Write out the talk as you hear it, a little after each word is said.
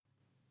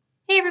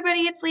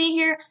everybody, it's Lee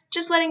here.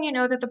 Just letting you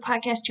know that the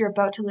podcast you're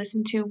about to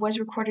listen to was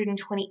recorded in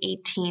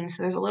 2018,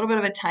 so there's a little bit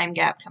of a time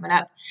gap coming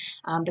up.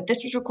 But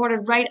this was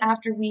recorded right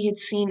after we had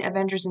seen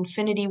Avengers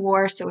Infinity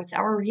War, so it's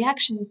our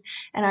reactions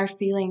and our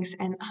feelings,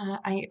 and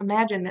I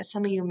imagine that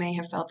some of you may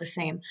have felt the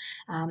same.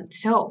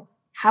 So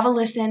have a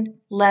listen.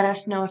 Let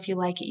us know if you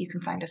like it. You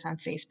can find us on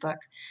Facebook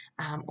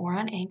or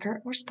on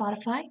Anchor or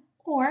Spotify.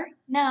 Or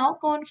now,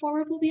 going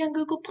forward, we'll be on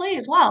Google Play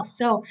as well.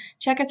 So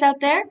check us out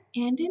there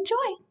and enjoy.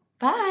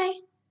 Bye.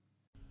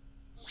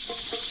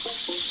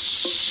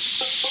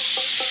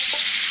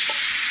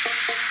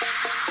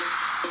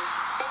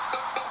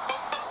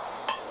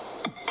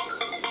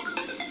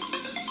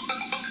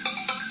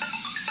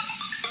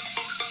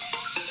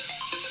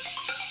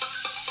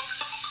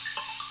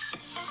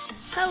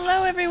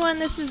 Hello everyone,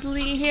 this is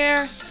Lee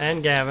here.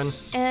 And Gavin.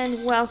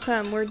 And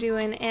welcome. We're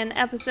doing an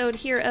episode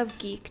here of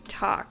Geek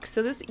Talk.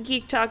 So this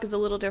Geek Talk is a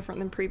little different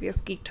than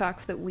previous Geek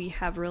Talks that we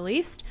have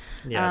released.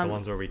 Yeah, the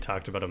ones where we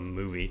talked about a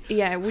movie.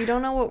 Yeah, we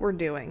don't know what we're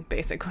doing,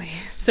 basically.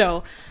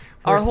 So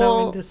we're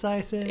so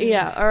indecisive.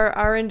 Yeah,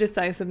 our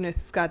indecisiveness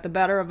has got the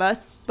better of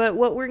us. But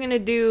what we're gonna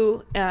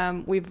do,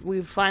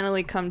 we've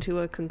finally come to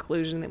a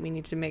conclusion that we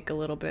need to make a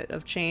little bit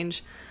of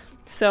change.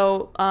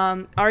 So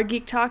our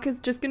Geek Talk is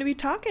just going to be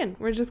talking.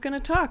 We're just going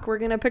to talk. We're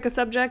going to pick a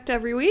subject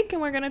every week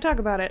and we're going to talk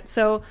about it.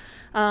 So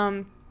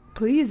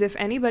please, if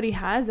anybody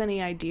has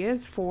any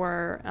ideas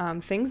for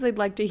things they'd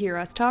like to hear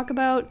us talk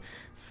about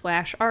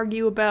 /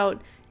 argue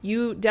about,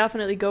 you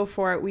definitely go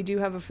for it. We do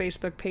have a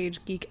Facebook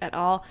page, Geek et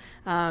al.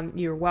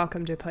 You're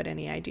welcome to put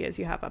any ideas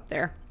you have up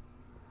there.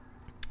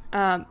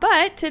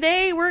 But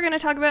today we're going to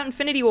talk about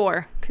Infinity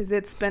War because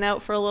it's been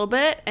out for a little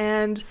bit,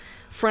 and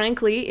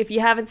frankly, if you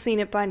haven't seen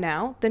it by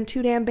now, then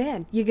too damn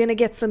bad. You're going to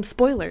get some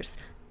spoilers.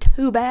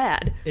 Too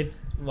bad.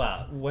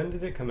 Wow, when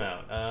did it come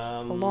out?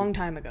 A long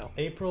time ago.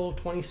 April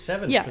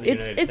 27th yeah, for the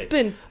United States. It's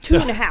been two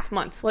and a half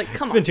months. Like,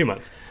 come on. It's been 2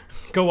 months.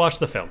 Go watch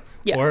the film.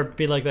 Yeah. Or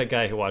be like that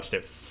guy who watched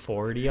it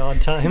 40-odd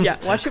times. Yeah,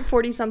 watch it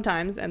 40-some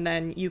times, and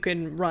then you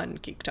can run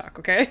Geek Talk,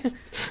 okay?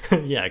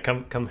 Yeah,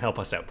 come help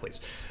us out, please.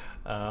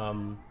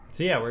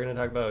 So yeah, we're going to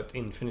talk about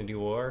Infinity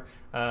War.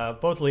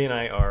 Both Lee and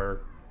I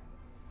are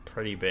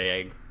pretty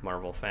big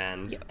Marvel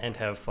fans and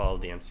have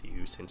followed the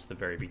MCU since the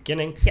very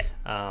beginning. Yep.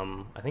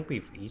 I think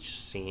we've each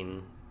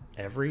seen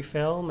every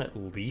film at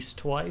least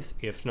twice,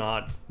 if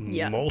not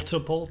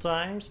multiple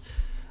times.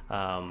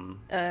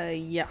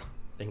 Yeah.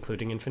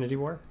 Including Infinity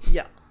War.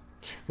 Yeah.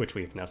 Which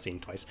we've now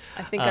seen twice.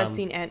 I think I've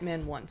seen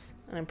Ant-Man once,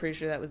 and I'm pretty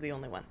sure that was the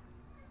only one.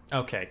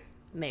 Okay.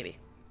 Maybe.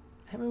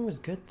 Ant-Man was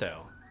good,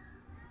 though.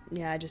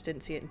 Yeah, I just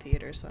didn't see it in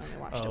theaters, so I only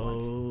watched it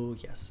once. Oh,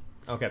 yes.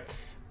 Okay.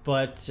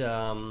 But,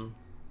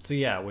 so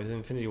yeah, with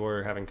Infinity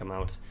War having come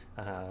out,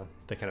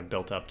 they kind of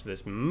built up to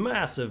this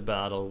massive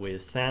battle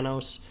with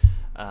Thanos,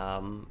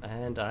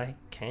 and I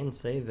can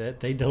say that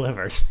they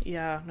delivered.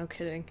 Yeah, no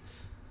kidding.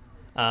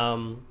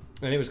 And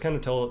it was kind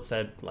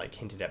of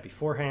hinted at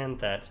beforehand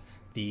that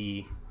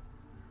the...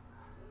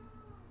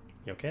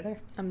 You okay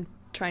there? I'm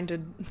trying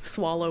to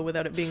swallow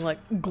without it being like...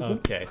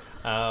 Gloop. Okay.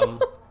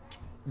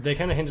 They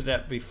kind of hinted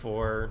at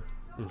before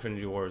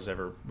Infinity War was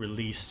ever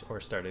released or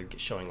started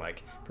showing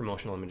like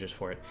promotional images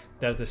for it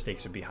that the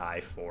stakes would be high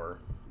for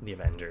the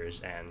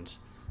Avengers and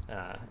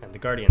the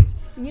Guardians.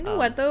 You know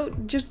what though?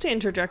 Just to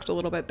interject a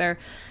little bit there,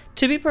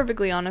 to be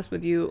perfectly honest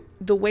with you,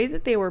 the way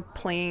that they were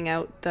playing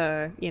out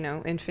the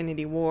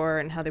Infinity War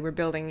and how they were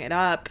building it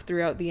up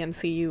throughout the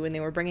MCU, and they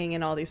were bringing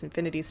in all these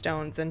Infinity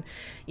Stones, and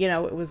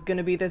it was going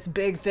to be this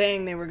big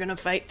thing. They were going to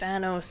fight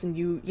Thanos,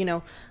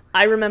 and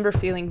I remember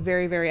feeling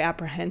very, very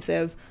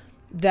apprehensive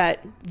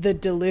that the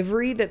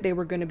delivery that they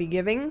were going to be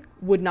giving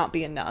would not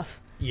be enough.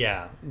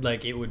 Yeah,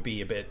 like it would be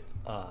a bit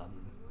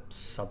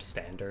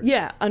substandard.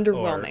 Yeah,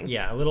 underwhelming.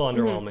 A little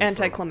underwhelming. Mm-hmm.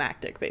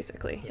 Anticlimactic,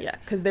 basically. Yeah,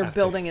 because they're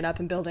building it up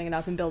and building it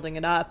up and building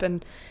it up.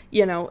 And,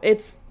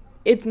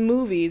 it's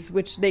movies,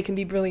 which they can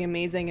be really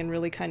amazing and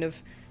really kind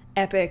of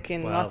epic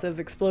and lots of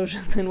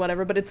explosions and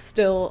whatever, but it's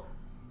still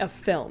a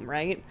film,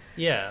 right?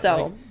 Yeah.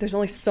 So there's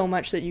only so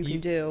much that you can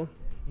do.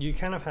 You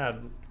kind of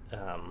had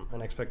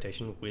an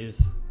expectation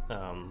with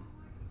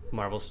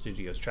Marvel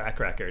Studios' track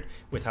record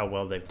with how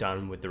well they've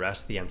done with the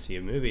rest of the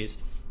MCU movies,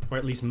 or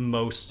at least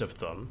most of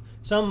them.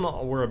 Some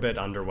were a bit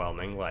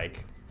underwhelming,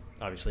 like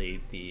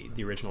obviously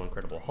the original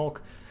Incredible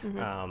Hulk,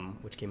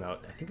 which came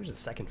out, I think it was the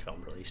second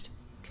film released,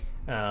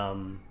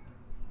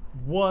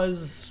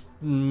 was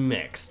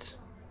mixed.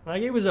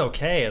 Like, it was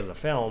okay as a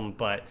film,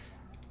 but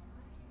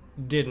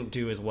didn't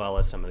do as well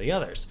as some of the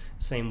others.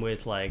 Same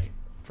with, like,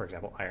 for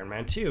example, Iron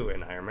Man 2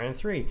 and Iron Man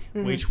 3,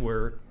 which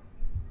were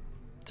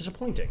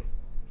disappointing,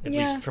 at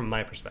least from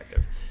my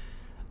perspective.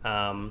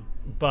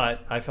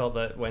 But I felt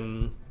that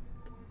when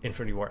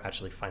Infinity War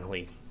actually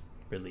finally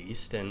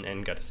released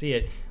and got to see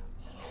it,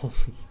 holy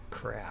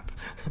crap.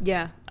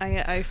 Yeah,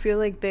 I feel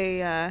like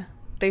they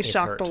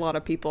shocked hurt a lot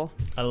of people.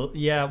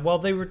 Yeah, well,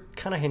 they were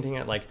kind of hinting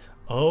at, like,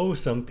 oh,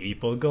 some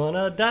people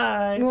gonna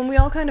die. When we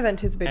all kind of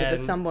anticipated that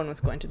And- someone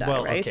was going to die,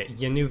 Well, right? okay,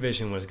 you knew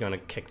Vision was gonna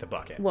kick the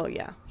bucket. Well,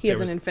 yeah. He There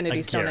has was an Infinity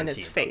a Stone in his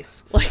guarantee.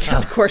 face. Like,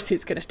 of course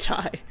he's going to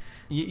die.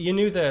 You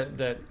knew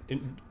that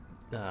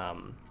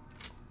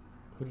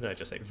who did I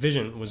just say?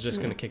 Vision was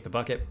just gonna kick the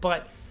bucket,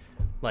 but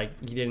like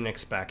you didn't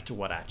expect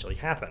what actually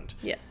happened.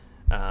 Yeah.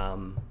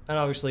 And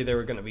obviously there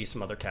were going to be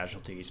some other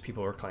casualties.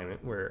 People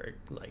were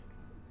like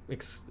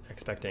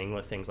expecting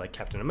with things like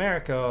Captain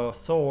America,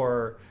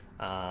 Thor,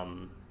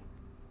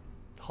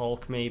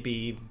 Hulk,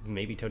 maybe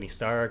Tony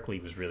Stark. Lee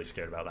was really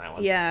scared about that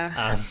one.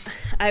 Yeah.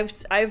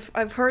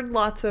 I've heard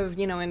lots of,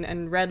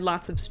 and read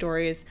lots of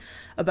stories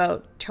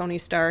about Tony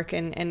Stark,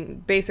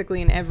 and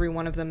basically in every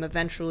one of them,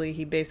 eventually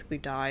he basically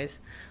dies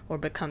or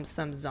becomes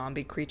some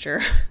zombie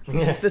creature.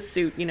 Because the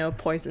suit,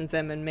 poisons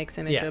him and makes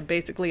him into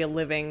basically a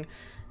living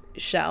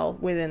shell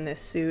within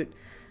this suit.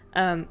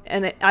 And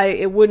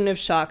it wouldn't have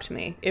shocked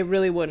me. It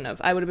really wouldn't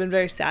have. I would have been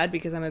very sad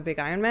because I'm a big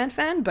Iron Man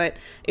fan, but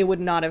it would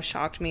not have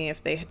shocked me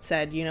if they had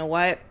said, you know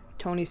what,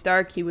 Tony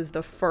Stark, he was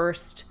the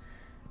first,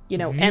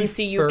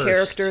 MCU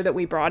character that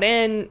we brought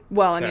in.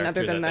 Well, I mean,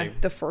 other than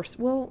the first.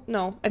 Well,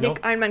 no, I think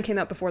Iron Man came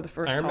out before the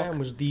first Iron Hulk. Man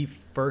was the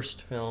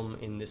first film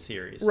in the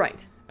series,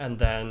 right? And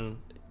then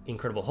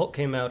Incredible Hulk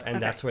came out, and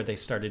that's where they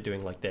started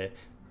doing like the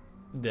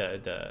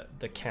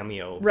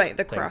cameo, right?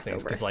 The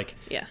crossovers, because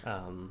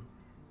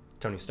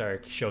Tony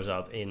Stark shows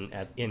up in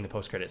the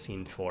post-credit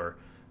scene for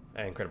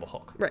Incredible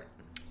Hulk. Right.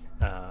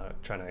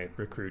 Trying to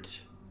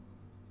recruit,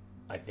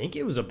 I think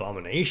it was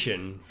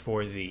Abomination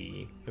for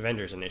the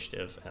Avengers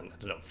Initiative, and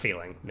ended up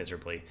failing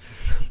miserably,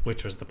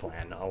 which was the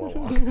plan all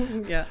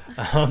along. Yeah.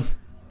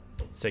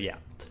 So, yeah.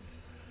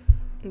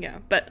 Yeah,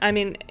 but, I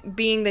mean,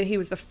 being that he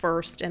was the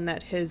first and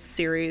that his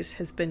series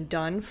has been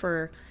done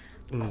for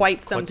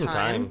quite some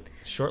time.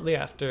 Shortly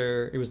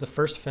after, it was the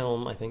first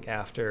film, I think,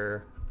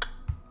 after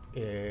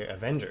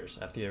Avengers,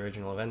 after the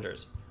original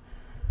Avengers.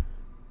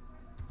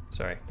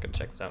 Sorry, gotta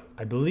check this out.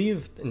 I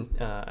believe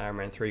Iron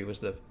Man 3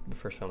 was the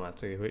first film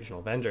after the original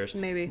Avengers.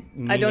 Maybe.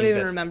 I don't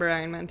even remember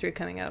Iron Man 3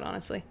 coming out,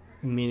 honestly.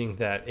 Meaning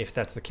that if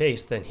that's the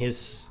case, then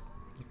his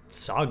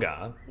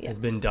saga has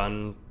been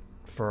done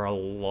for a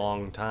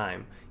long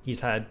time. He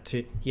had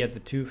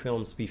the two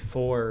films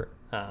before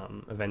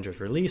Avengers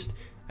released,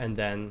 and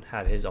then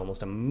had his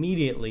almost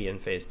immediately in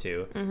Phase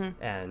 2,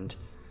 and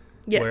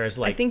yes, whereas,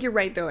 I think you're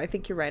right, though. I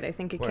think you're right. I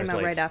think it came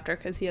out right after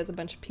because he has a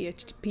bunch of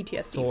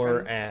PTSD. Thor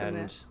from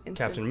and the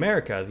Captain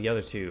America, the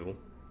other two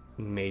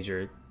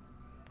major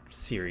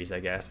series, I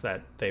guess,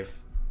 that they've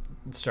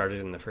started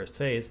in the first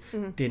phase,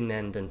 didn't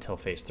end until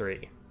Phase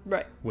 3.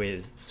 Right.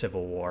 With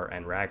Civil War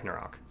and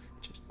Ragnarok,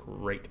 which is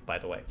great, by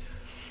the way.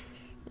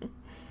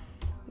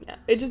 Yeah,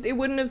 it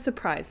wouldn't have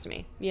surprised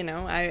me.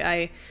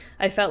 I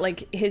felt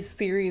like his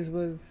series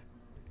was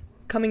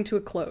coming to a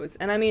close,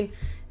 and I mean,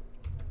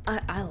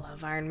 I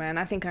love Iron Man.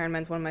 I think Iron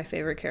Man's one of my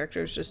favorite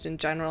characters just in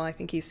general. I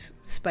think he's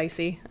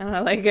spicy and I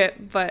like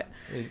it, but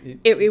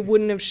it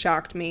wouldn't have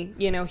shocked me.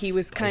 He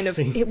was kind of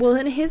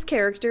and his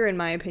character, in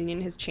my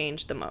opinion, has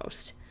changed the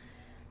most.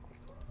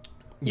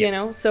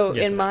 Yes. So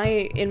yes,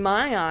 in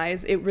my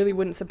eyes, it really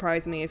wouldn't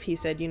surprise me if he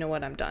said, "You know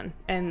what, I'm done."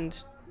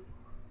 And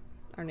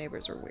our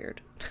neighbors are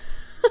weird.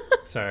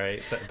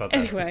 Sorry about that.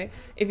 Anyway,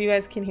 if you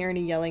guys can hear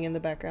any yelling in the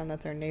background,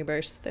 that's our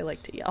neighbors. They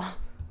like to yell.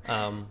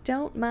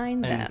 Don't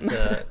mind them.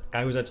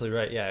 I was actually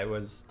right. Yeah, it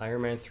was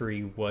Iron Man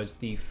 3 was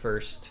the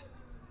first.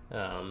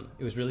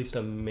 It was released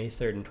on May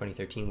 3rd in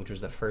 2013, which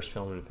was the first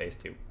film in Phase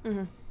 2.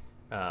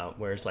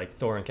 Whereas like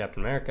Thor and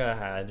Captain America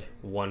had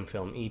one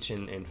film each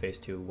in Phase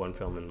 2, one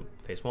film in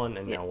Phase 1,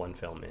 and now one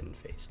film in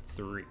Phase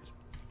 3.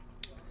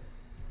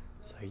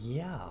 So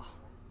yeah.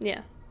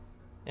 Yeah.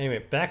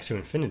 Anyway, back to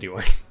Infinity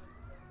War.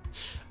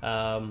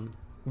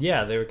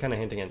 They were kind of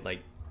hinting at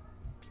like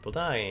people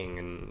dying,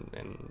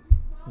 and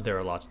there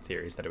are lots of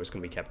theories that it was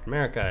going to be Captain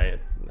America,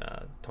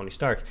 Tony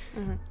Stark.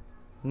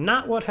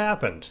 Not what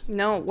happened.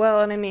 No,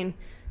 well, and I mean,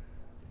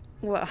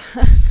 well,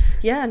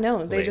 yeah,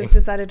 no, they just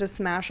decided to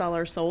smash all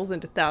our souls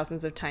into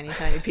thousands of tiny,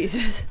 tiny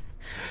pieces.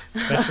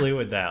 Especially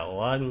with that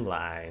one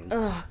line.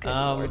 Oh, good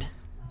Lord.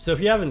 So if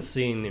you haven't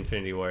seen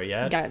Infinity War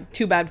yet... God,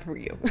 too bad for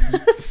you.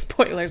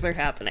 Spoilers are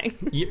happening.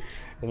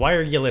 Why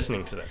are you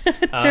listening to this?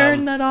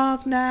 Turn that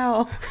off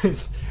now.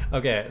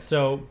 Okay,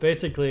 so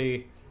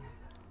basically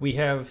we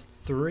have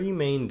 3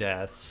 main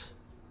deaths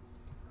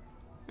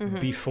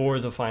before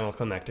the final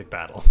climactic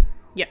battle.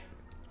 Yep.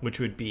 Which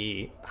would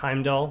be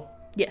Heimdall.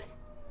 Yes.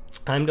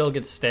 Heimdall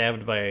gets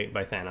stabbed by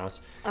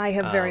Thanos. I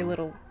have very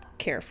little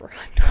care for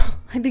Heimdall.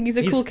 I think he's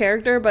a cool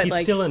character, but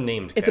he's still a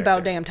named character. It's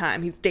about damn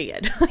time. He's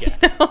dead.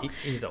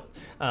 He's old.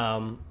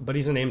 But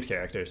he's a named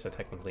character, so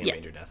technically a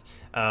major death.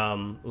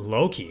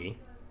 Loki,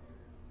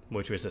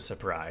 which was a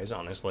surprise,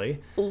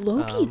 honestly.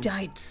 Loki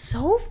died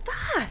so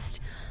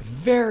fast.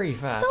 Very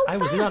fast. So fast. I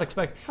was not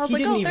expecting... I was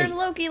like, there's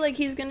Loki, like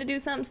he's going to do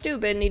something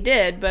stupid, and he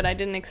did, but I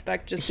didn't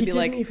expect just to be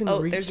like,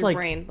 there's your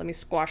brain, let me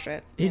squash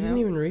it. He didn't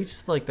even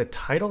reach, like, the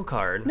title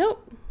card.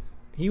 Nope.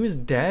 He was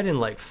dead in,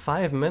 like,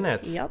 5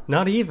 minutes. Yep.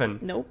 Not even.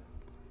 Nope.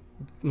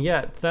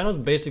 Yeah,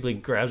 Thanos basically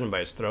grabs him by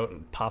his throat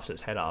and pops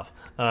his head off.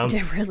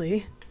 Yeah,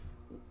 really?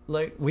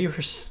 Like,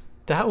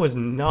 that was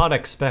not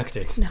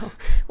expected. No.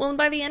 Well, and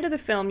by the end of the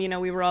film,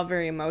 we were all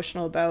very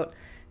emotional about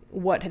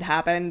what had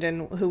happened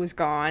and who was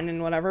gone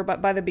and whatever.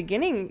 But at the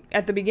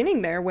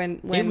beginning there, when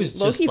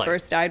Loki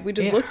first died, we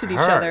just looked at each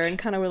other and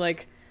kind of were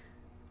like,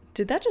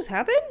 did that just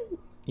happen?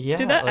 Yeah.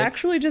 Did that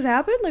actually just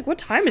happen? Like, what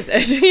time is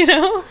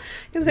it?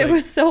 Because it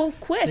was so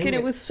quick and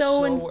it was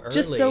so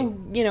just so,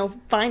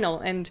 final.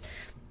 And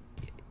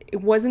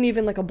it wasn't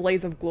even like a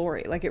blaze of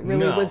glory. Like, it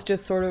really was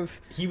just sort of...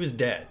 He was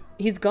dead.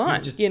 He's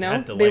gone,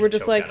 They were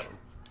just like,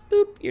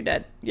 boop, you're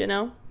dead,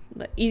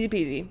 Like, easy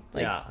peasy.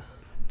 Like,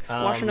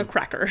 squashing a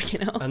cracker,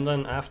 And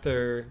then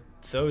after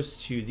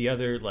those two, the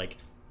other, like,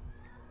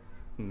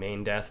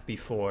 main death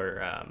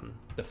before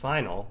the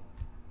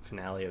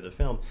finale of the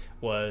film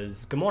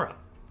was Gamora.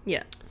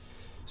 Yeah.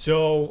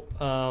 So,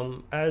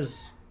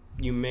 as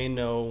you may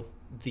know,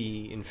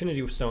 the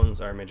Infinity Stones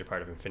are a major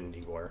part of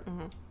Infinity War.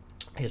 Mm-hmm.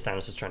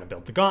 Thanos is trying to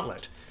build the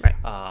gauntlet. Right.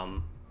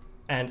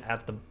 And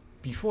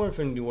before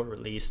Infinity War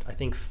released, I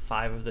think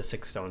 5 of the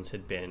 6 stones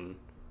had been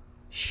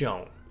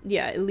shown.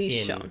 Yeah, at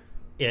least shown.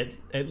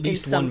 At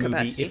least one movie,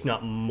 capacity. If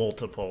not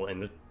multiple,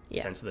 in the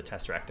sense of the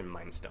Tesseract and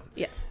Mind Stone.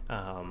 Yeah.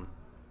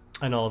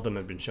 And all of them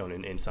have been shown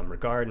in some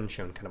regard and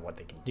shown kind of what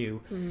they can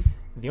do. Mm-hmm.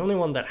 The only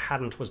one that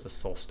hadn't was the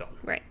Soul Stone.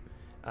 Right.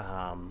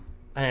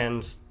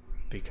 And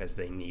because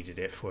they needed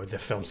it for the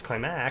film's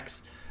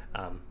climax,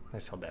 I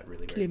spelled that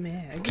really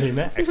weird.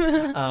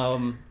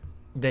 Climax.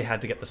 They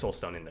had to get the Soul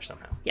Stone in there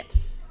somehow. Yeah.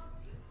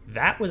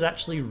 That was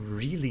actually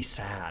really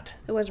sad.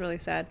 It was really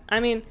sad. I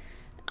mean,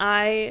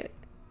 I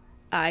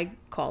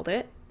called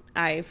it.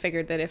 I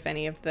figured that if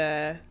any of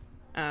the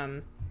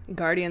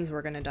Guardians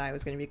were going to die, it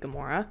was going to be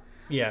Gamora.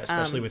 Yeah,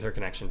 especially with her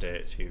connection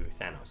to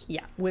Thanos.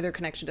 Yeah, with her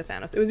connection to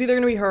Thanos. It was either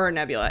going to be her or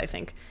Nebula, I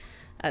think,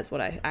 as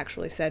what I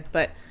actually said.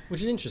 But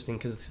which is interesting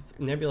because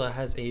Nebula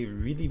has a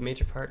really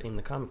major part in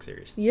the comic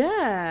series.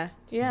 Yeah.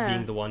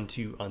 Being the one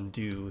to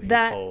undo his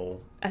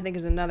whole... I think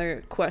is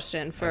another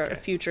question for a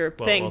future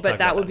thing, but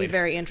that would be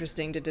very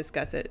interesting to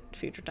discuss at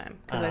future time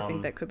because I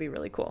think that could be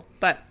really cool.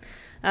 But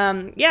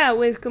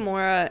with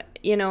Gamora,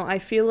 I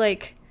feel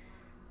like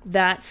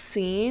that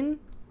scene,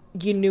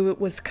 you knew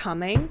it was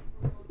coming.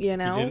 You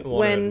didn't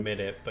want to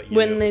admit it, but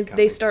when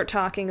they start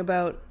talking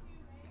about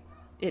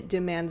it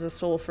demands a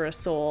soul for a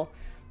soul,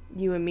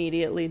 you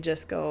immediately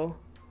just go,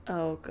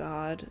 oh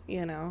God,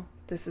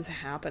 this is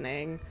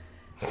happening.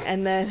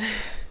 And then,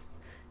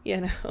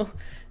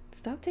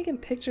 stop taking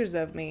pictures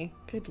of me.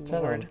 Good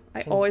Lord.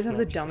 I always have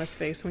the dumbest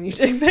face when you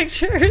take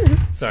pictures.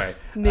 Sorry.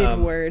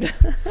 Mid-word.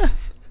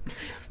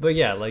 But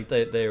yeah, like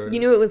they were... You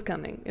knew it was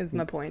coming, is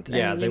my point.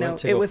 Yeah, and, they went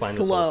to go was find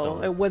slow. the Soul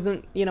Stone. It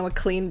wasn't, a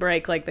clean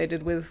break like they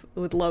did with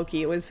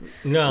Loki. It was,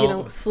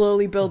 no.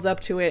 Slowly builds up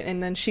to it,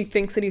 and then she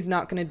thinks that he's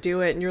not going to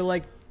do it, and you're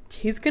like,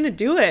 he's going to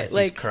do it.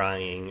 He's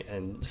crying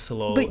and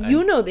slow. But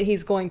you know that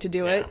he's going to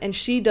do it, and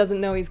she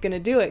doesn't know he's going to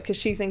do it because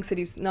she thinks that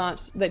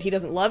he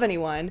doesn't love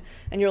anyone,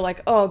 and you're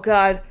like, oh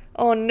God,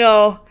 oh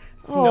no.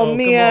 Oh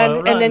man!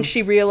 On, and then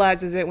she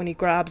realizes it when he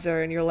grabs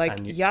her, and you're like,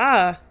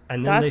 "Yeah,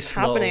 and then that's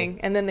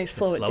happening." And then they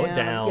slow it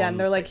down. Yeah, and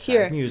they're like,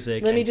 "Here,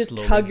 music, let me just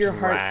tug your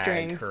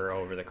heartstrings." Her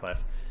over the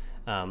cliff,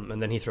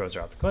 and then he throws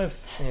her off the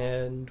cliff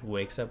and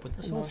wakes up with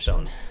the Soul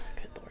Stone.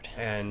 Good Lord!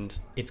 And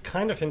it's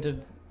kind of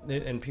hinted,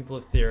 and people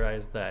have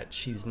theorized that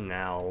she's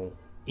now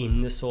in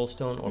the Soul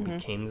Stone, or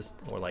became this,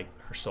 or like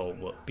her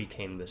soul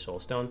became the Soul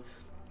Stone,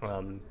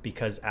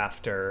 because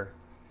after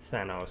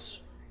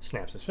Thanos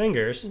snaps his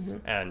fingers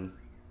and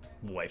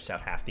wipes out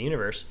half the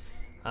universe,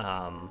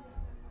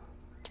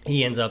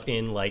 he ends up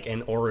in like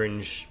an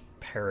orange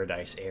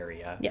paradise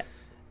area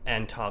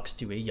and talks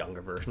to a younger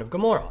version of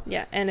Gamora.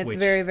 Yeah, and it's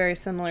very, very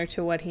similar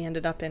to what he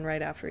ended up in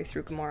right after he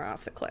threw Gamora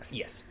off the cliff.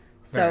 Yes,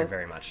 very,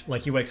 very much.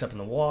 Like he wakes up in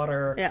the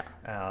water. Yeah.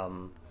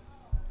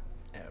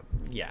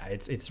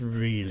 It's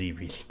really,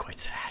 really quite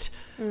sad.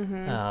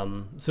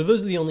 So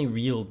those are the only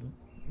real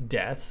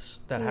deaths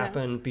that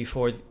happened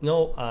before...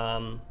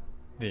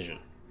 Vision.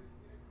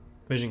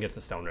 Vision gets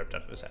the stone ripped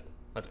out of his head.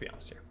 Let's be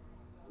honest here.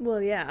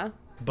 Well, yeah.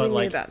 But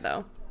we knew that,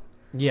 though.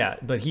 Yeah,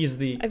 but he's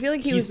the... I feel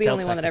like he was the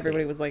only one that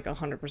everybody was, like,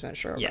 100%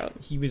 sure about. Yeah,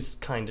 he was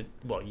kind of...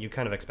 Well, you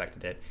kind of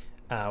expected it.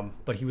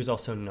 But he was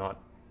also not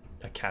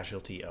a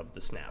casualty of the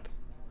snap.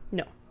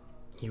 No.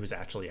 He was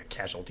actually a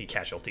casualty.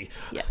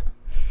 Yeah,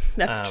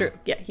 that's true.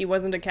 Yeah, he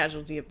wasn't a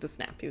casualty of the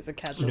snap. He was a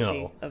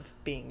casualty of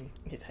being...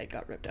 His head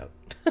got ripped out.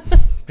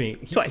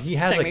 Twice, he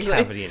has a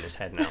cavity in his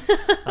head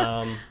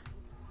now.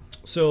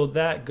 So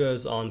that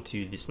goes on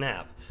to the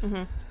snap.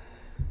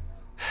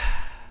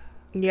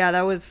 Yeah,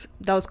 that was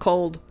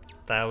cold.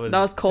 That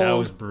was cold. That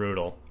was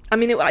brutal. I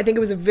mean, I think it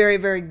was a very,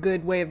 very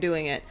good way of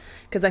doing it,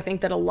 because I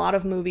think that a lot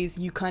of movies,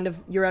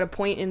 you're at a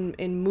point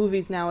in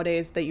movies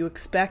nowadays that you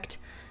expect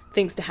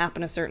things to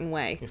happen a certain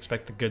way. You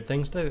expect the good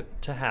things to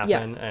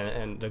happen,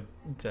 and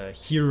the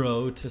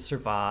hero to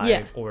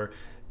survive or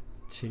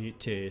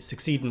to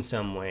succeed in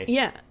some way.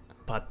 Yeah.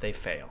 But they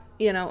fail.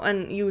 You know,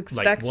 and you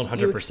expect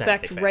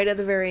 100% right at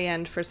the very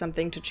end for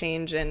something to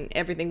change and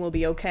everything will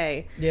be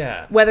okay.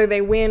 Yeah. Whether they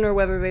win or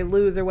whether they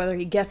lose or whether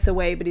he gets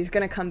away, but he's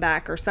going to come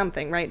back or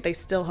something, right? They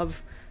still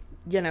have,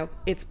 you know,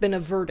 it's been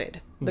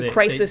averted. The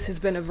crisis has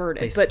been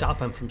averted. They stop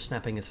him from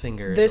snapping his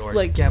fingers. This, or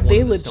like, get one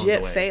they of the stones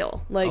legit away.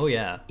 fail. Like, oh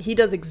yeah, he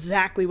does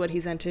exactly what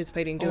he's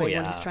anticipating doing,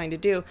 what he's trying to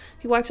do.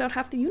 He wipes out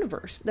half the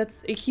universe.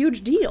 That's a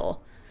huge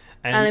deal.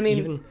 And I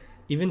mean,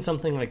 even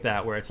something like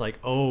that, where it's like,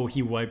 oh,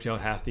 he wiped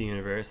out half the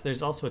universe.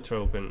 There's also a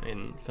trope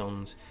in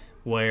films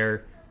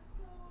where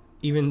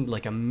even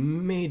like a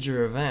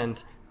major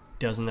event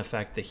doesn't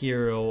affect the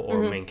hero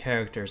or main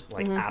characters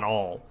like at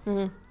all.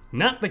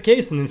 Not the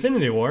case in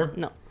Infinity War.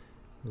 No.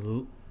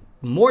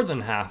 More than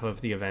half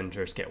of the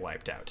Avengers get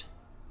wiped out.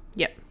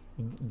 Yep.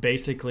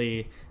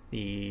 Basically,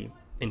 the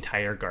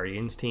entire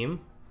Guardians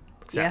team,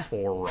 except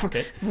for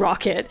Rocket.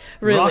 Rocket,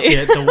 really.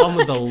 Rocket, the one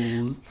with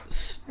the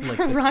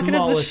Rocket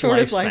has the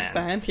shortest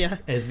lifespan. Yeah,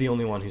 is the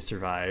only one who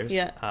survives.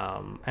 Yeah.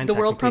 And the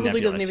world probably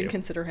Nebula doesn't even too.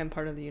 consider him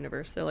part of the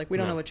universe. They're like, we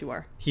don't know what you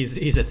are.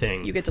 He's a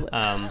thing. You get to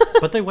live.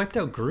 But they wiped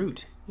out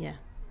Groot. Yeah.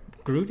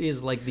 Groot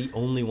is like the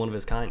only one of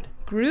his kind.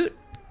 Groot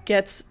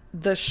gets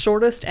the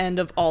shortest end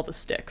of all the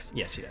sticks.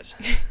 Yes, he does.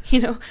 You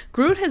know,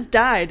 Groot has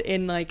died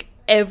in like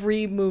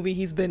every movie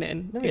he's been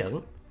in. No, he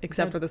hasn't.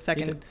 Except for the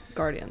second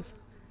Guardians.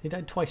 He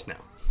died twice now.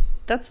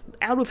 That's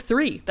out of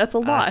 3. That's a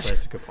lot.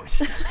 That's a good point.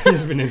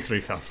 He's been in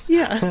 3 films.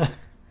 Yeah.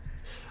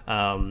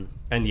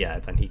 And yeah,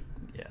 then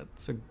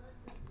so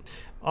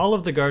all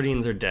of the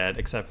Guardians are dead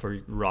except for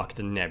Rocket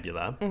and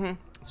Nebula. Mm-hmm.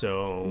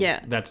 So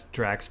that's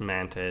Drax,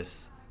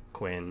 Mantis,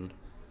 Quinn,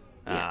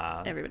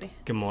 everybody.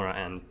 Gamora,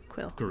 and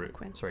Quill. Groot.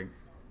 Quinn. Sorry,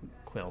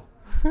 Quill.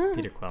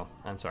 Peter Quill.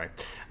 I'm sorry.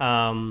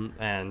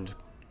 And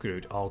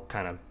Groot all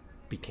kind of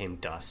became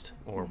dust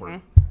or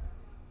were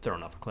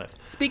thrown off a cliff.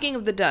 Speaking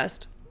of the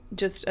dust,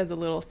 just as a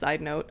little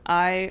side note,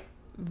 I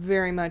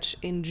very much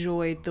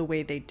enjoyed the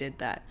way they did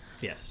that.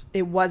 Yes.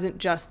 It wasn't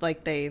just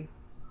like they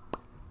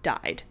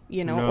died,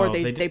 you know, No, or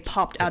they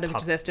popped out of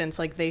existence,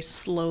 like they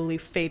slowly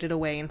faded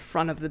away in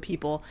front of the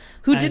people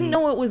who didn't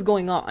know what was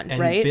going on, and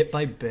right? Bit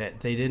by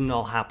bit, they didn't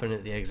all happen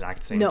at the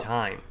exact same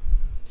time.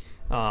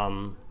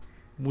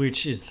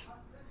 Which is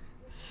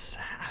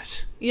sad.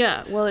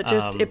 Yeah, well,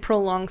 it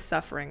prolongs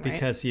suffering, right?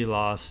 Because you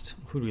lost,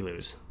 who did we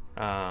lose?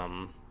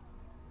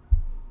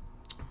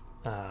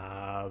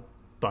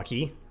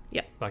 Bucky.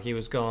 Yeah. Bucky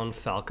was gone.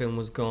 Falcon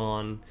was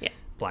gone. Yeah.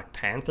 Black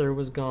Panther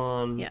was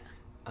gone. Yeah.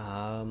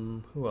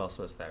 Who else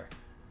was there?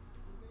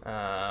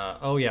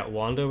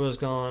 Wanda was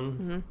gone.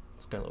 Mm-hmm.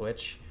 Scarlet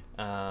Witch.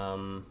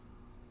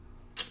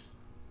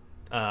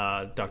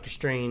 Doctor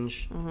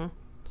Strange. Mm-hmm.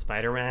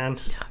 Spider-Man.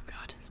 Oh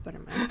God,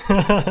 Spider-Man.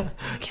 I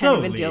can't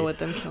even deal with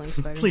them killing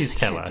Spider-Man. Please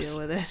tell us. I can't deal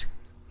with it.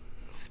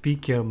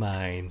 Speak your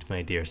mind,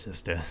 my dear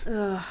sister.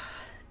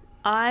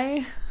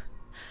 I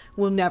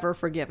will never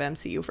forgive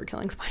MCU for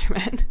killing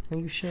Spider-Man. Are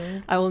you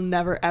sure? I will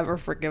never, ever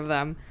forgive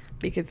them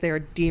because they are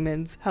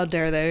demons. How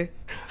dare they?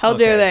 How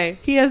dare they?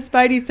 He has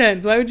Spidey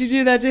sense. Why would you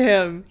do that to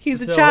him?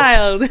 He's a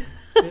child.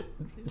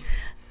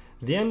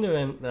 The end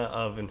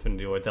of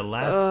Infinity War, the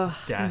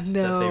last death that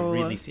they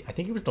really see. I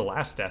think it was the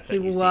last death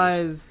that you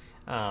see.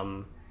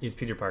 Is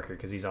Peter Parker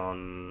because he's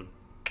on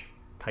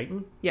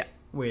Titan? Yeah.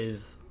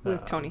 With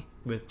Tony.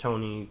 With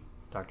Tony,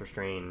 Doctor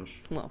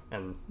Strange. Well,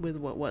 and with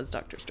what was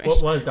Doctor Strange.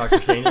 What was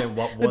Doctor Strange and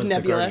what was the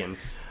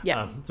Guardians.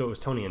 Yeah. So it was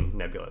Tony and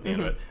Nebula at the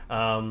end of it.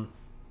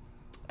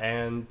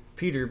 And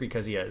Peter,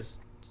 because he has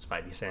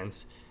Spidey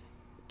sense,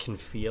 can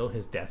feel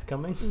his death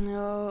coming.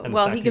 No.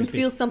 Well, he can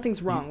feel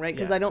something's wrong, right?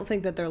 Because I don't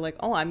think that they're like,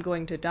 oh, I'm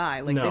going to die.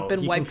 Like, they've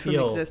been wiped from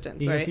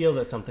existence, right? He can feel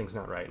that something's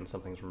not right and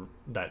something's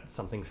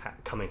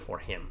coming for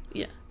him.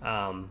 Yeah.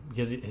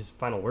 Because his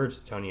final words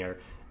to Tony are,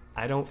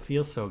 I don't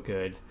feel so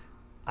good.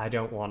 I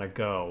don't want to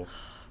go.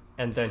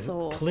 And then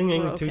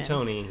clinging to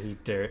Tony, he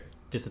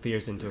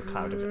disappears into a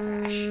cloud of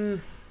ash.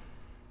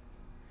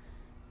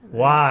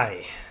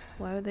 Why?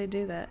 Why would they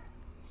do that?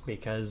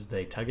 Because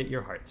they tug at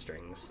your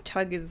heartstrings.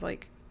 Tug is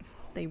like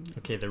they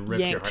rip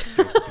your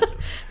heartstrings to pieces.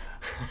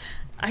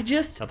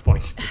 That's the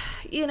point.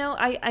 You know,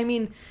 I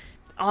mean,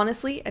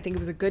 honestly, I think it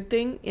was a good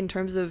thing in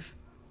terms of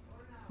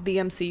the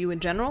MCU in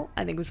general.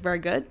 I think it was very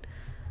good.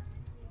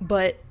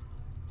 But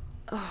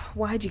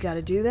why'd you got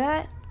to do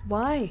that?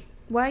 Why?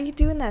 Why are you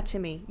doing that to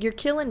me? You're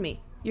killing me.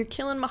 You're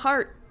killing my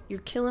heart.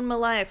 You're killing my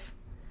life.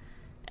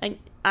 And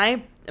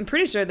I'm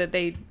pretty sure that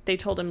they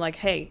told him, like,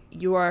 hey,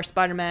 you are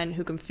Spider-Man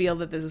who can feel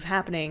that this is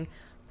happening.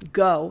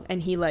 Go.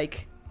 And he,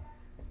 like...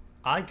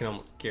 I can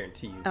almost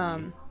guarantee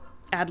you.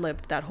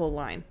 Ad-libbed that whole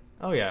line.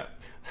 Oh, yeah.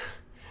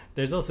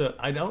 There's also...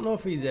 I don't know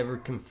if he's ever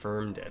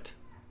confirmed it.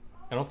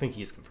 I don't think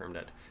he's confirmed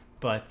it.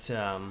 But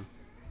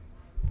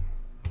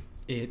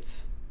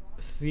it's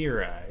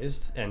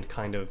theorized and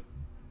kind of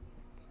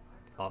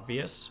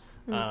obvious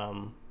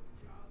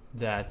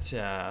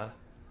that...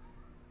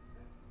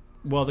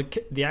 well,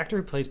 the actor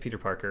who plays Peter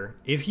Parker,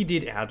 if he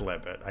did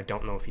ad-lib it, I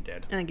don't know if he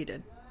did. I think he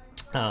did.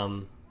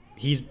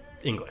 He's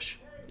English.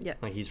 Yeah.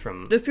 Like he's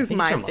from... This is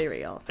my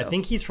theory also. I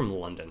think he's from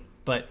London,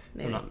 but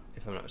if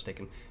I'm not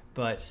mistaken.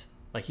 But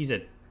like he's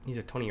a he's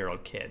a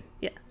 20-year-old kid.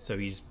 Yeah. So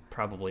he's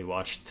probably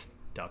watched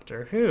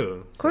Doctor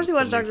Who. Of course he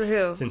watched Doctor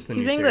Who. Since the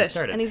he's new English series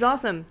started. and he's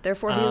awesome.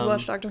 Therefore, he has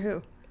watched Doctor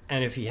Who.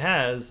 And if he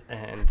has,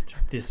 and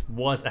this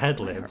was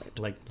ad-lib,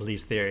 like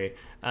Lee's theory.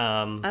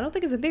 I don't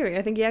think it's a theory.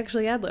 I think he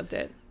actually ad-libbed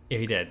it. If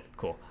he did,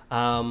 cool.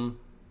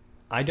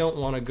 I don't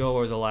want to go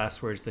over the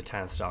last words the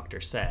 10th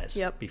Doctor says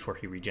before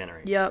he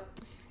regenerates. Yep.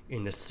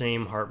 In the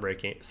same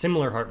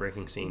similar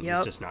heartbreaking scene.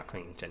 He's just not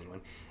clinging to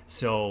anyone.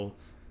 So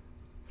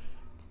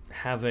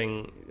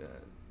having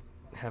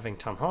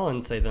Tom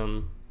Holland say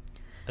them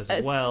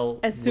as well.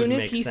 As soon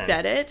as he sense.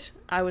 said it,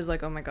 I was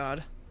like, oh my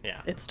God.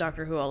 Yeah. It's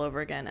Doctor Who all over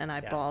again. And I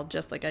bawled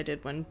just like I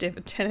did when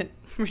David Tennant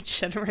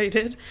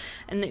regenerated.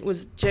 And it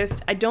was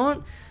just,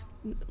 why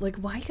you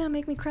gotta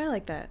make me cry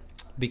like that?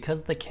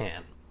 Because they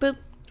can. But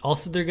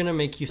also, they're gonna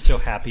make you so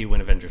happy when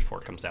Avengers 4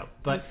 comes out.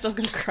 But I'm still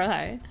gonna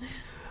cry.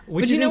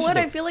 Which but is you know what?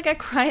 interesting. I feel like I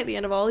cry at the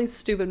end of all these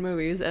stupid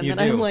movies, and You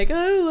then do. I'm like,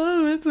 I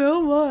love it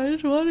so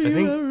much. What do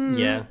you ever?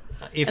 Yeah.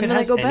 And then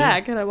I go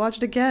back and I watch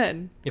it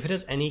again. If it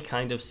has any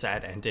kind of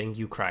sad ending,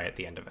 you cry at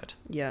the end of it.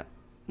 Yeah.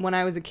 When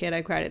I was a kid,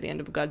 I cried at the end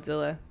of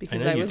Godzilla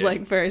because know I you was did.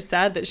 like very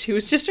sad that she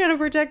was just trying to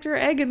protect her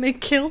egg and they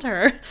killed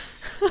her.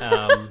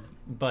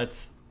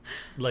 But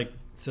like,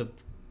 so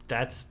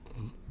that's.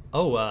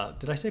 Oh,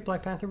 did I say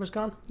Black Panther was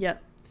gone? Yeah.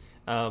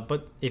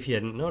 But if you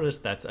hadn't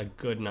noticed, that's a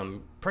good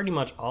number. Pretty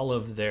much all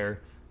of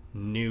their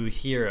new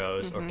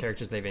heroes or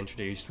characters they've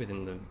introduced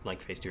within the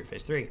phase 2 or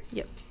phase 3.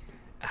 Yep.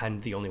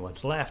 And the only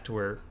ones left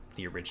were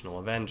the original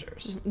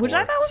Avengers, Which or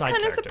I thought was side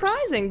kind of characters.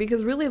 surprising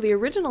because really the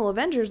original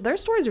Avengers, their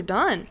stories are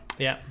done.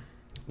 Yeah,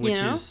 which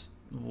You know? is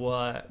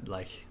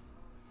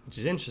which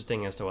is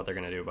interesting as to what they're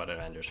going to do about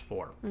Avengers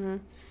 4.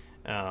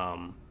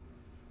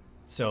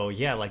 So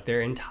yeah, like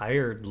their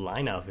entire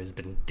lineup has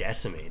been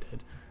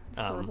decimated.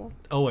 Horrible.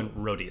 Oh, and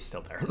Rhodey's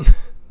still there.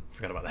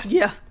 Forgot about that.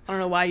 Yeah. I don't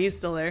know why he's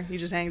still there. He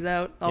just hangs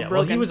out all Yeah,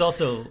 broken. well, he was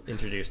also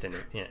introduced in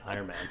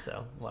Iron Man,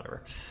 so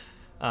whatever.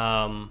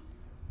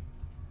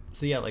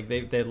 So yeah, like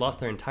they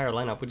lost their entire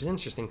lineup, which is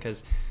interesting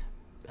because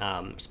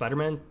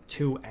Spider-Man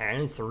 2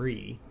 and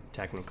 3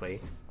 technically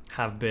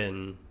have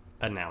been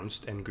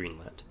announced and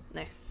greenlit.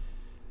 Nice.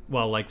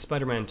 Well, like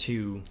Spider-Man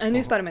 2, I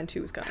knew Spider-Man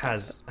 2 was coming.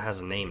 has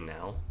a name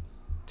now,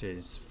 which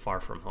is Far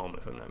From Home,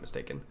 if I'm not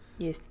mistaken.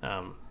 Yes.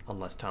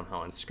 Unless Tom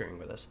Holland's screwing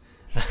with us,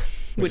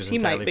 Which is he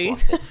might entirely be.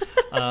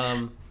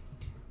 possible.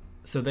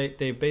 So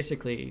they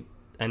basically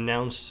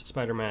announced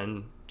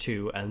Spider-Man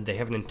 2, and they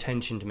have an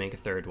intention to make a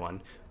third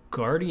one.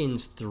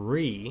 Guardians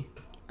 3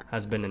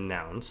 has been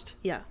announced.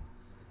 Yeah.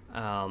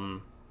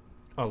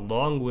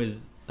 Along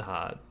with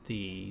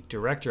the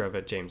director of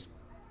it, James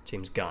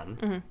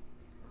Gunn,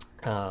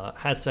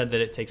 has said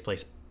that it takes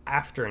place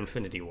after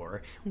Infinity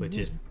War, which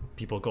is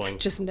people going,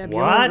 It's just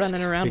Nebula what?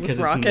 running around Because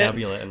with it's Rocket.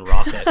 Nebula and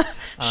Rocket.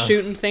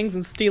 Shooting things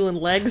and stealing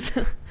legs.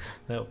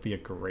 That would be a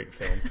great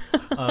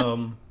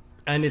film.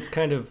 And it's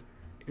kind of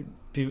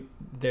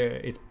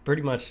it's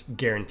pretty much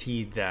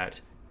guaranteed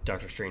that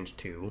Doctor Strange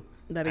 2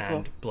 That'd be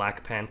and cool.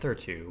 Black Panther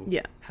 2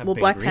 Yeah. have Well,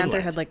 been Black Panther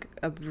greenlit. had like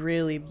a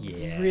really,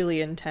 Yeah. really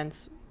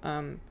intense,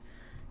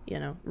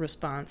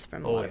 response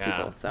from a lot of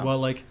people. So Well,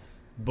 like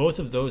both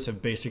of those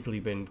have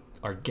basically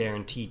are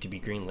guaranteed to be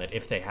greenlit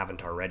if they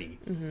haven't already.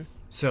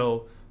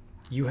 So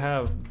you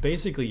have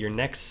basically your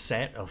next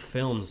set of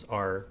films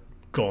are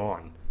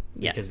gone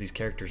because these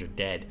characters are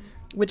dead.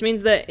 which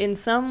means that in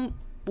some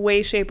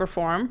way, shape, or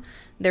form,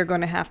 they're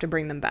going to have to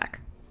bring them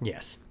back.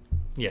 Yes,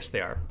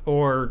 they are.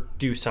 Or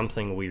do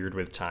something weird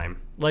with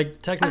time.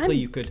 Like technically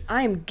you could.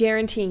 I am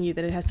guaranteeing you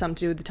that it has something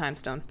to do with the time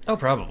stone. Oh,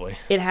 probably.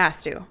 It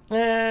has to.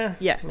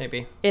 Yes.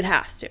 Maybe. It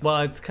has to.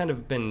 Well, it's kind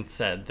of been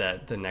said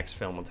that the next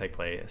film will take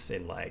place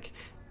in like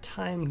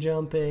time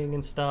jumping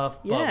and stuff.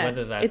 Yeah, but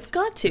whether that's it's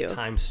got to. the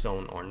time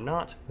stone or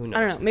not, who knows?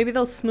 I don't know. Maybe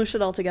they'll smoosh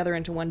it all together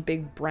into one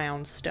big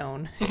brown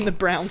stone. And the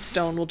brown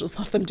stone will just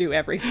let them do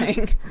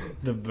everything.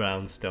 The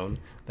brown stone.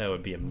 That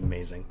would be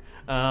amazing.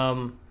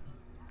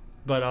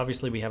 But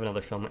obviously we have another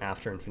film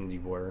after Infinity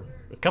War.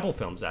 A couple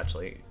films,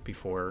 actually,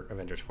 before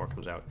Avengers 4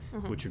 comes out.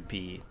 Which would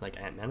be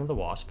like Ant-Man and the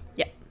Wasp.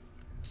 Yeah.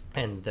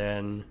 And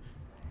then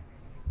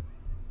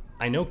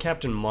I know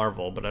Captain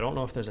Marvel, but I don't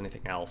know if there's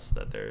anything else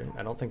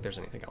I don't think there's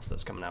anything else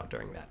that's coming out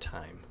during that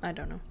time. I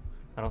don't know.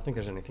 I don't think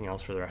there's anything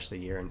else for the rest of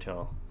the year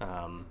until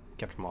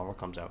Captain Marvel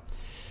comes out.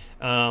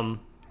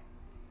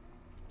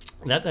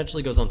 That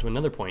actually goes on to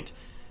another point.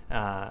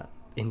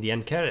 In the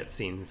end credit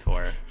scene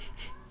for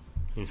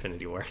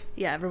Infinity War.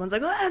 Yeah, everyone's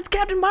like, oh, it's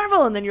Captain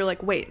Marvel. And then you're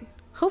like, wait,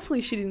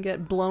 hopefully she didn't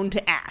get blown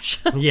to ash.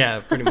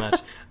 Yeah, pretty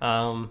much.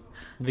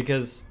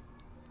 Because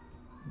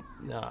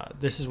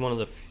this is one of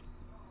the...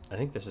 I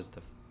think this is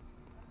the...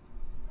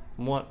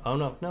 What? Oh,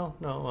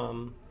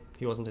 no.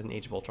 He wasn't in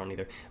Age of Ultron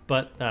either.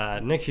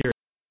 But Nick Fury,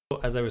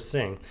 as I was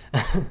saying...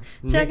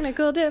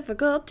 Technical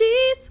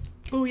difficulties.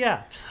 Oh,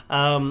 yeah.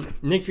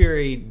 Nick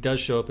Fury does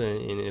show up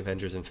in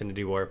Avengers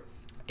Infinity War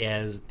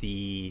as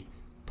the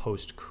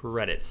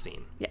post-credits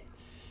scene. Yeah.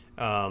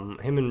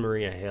 Him and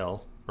Maria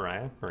Hill.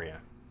 Maria.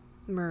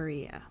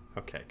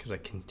 Okay, because I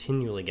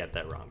continually get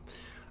that wrong.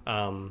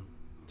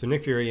 So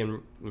Nick Fury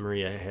and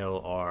Maria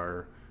Hill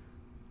are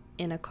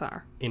In a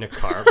car,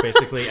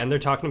 basically, and they're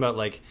talking about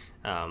like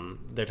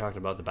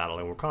the battle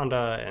in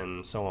Wakanda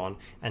and so on,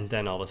 and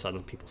then all of a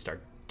sudden people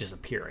start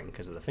disappearing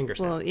because of the finger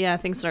snap. Well, yeah,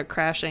 things start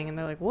crashing, and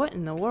they're like, "What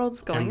in the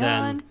world's going and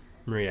then on?"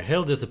 Maria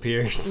Hill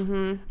disappears,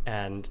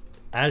 and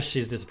as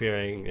she's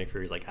disappearing, Nick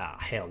Fury's like,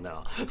 hell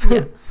no.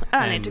 Yeah,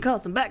 I need to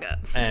call some backup.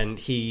 And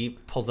he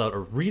pulls out a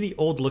really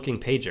old-looking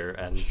pager,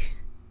 and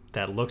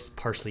that looks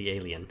partially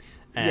alien,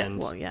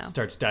 and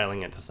starts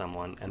dialing it to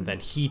someone, and then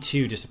he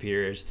too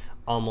disappears,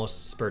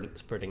 almost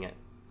spurting out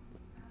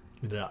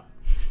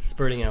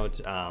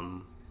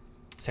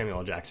Samuel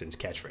L. Jackson's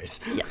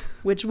catchprise. Yeah,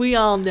 which we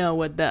all know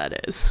what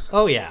that is.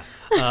 Oh yeah.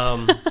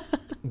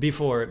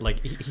 Before,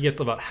 like, he gets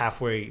about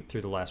halfway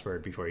through the last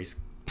word before he's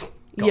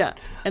gone. Yeah,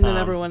 and then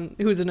everyone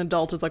who's an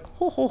adult is like,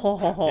 ho, ho, ho,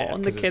 ho, ho,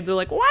 and the kids are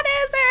like, what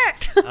is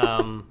it?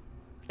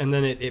 And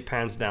then it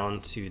pans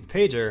down to the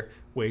pager,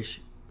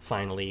 which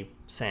finally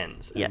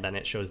sends. And then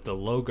it shows the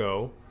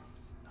logo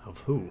of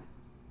who?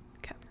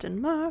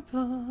 Captain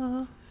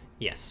Marvel.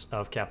 Yes,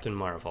 of Captain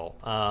Marvel.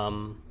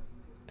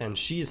 And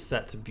she is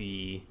set to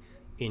be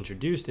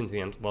introduced into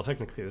the well,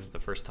 technically this is the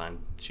first time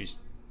she's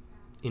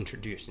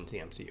introduced into the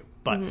MCU,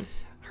 but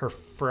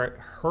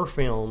her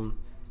film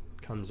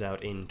comes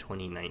out in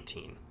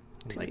 2019.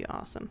 It's gonna be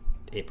awesome.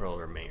 April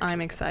or May.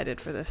 I'm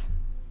excited for this.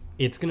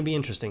 It's going to be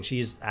interesting.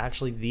 She's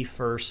actually the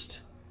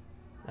first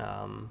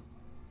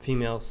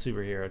female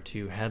superhero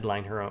to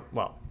headline her own.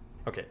 Well,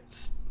 okay,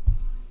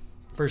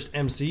 first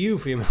MCU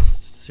female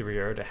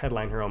superhero to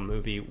headline her own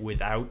movie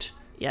without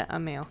a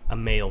male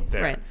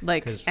there. Right,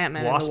 like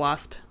Ant-Man and the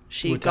Wasp.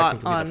 She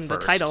got on the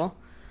title.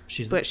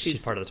 She's part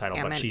of the title,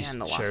 Ant-Man but she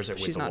and the shares it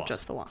with she's the not Wasp.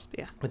 Just the Wasp,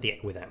 yeah.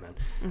 With Ant-Man.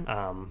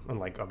 And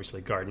like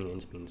obviously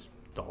Guardians means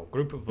the whole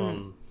group of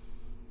them.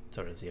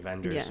 So does the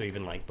Avengers. Yeah. So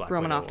even like Black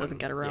Romanoff Widow doesn't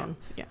get her own.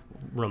 Yeah.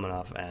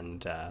 Romanoff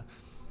and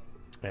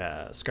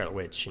Scarlet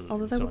Witch. And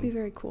although that would be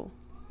very cool.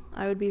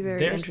 I would be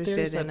very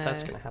interested in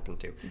that's going to happen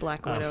too.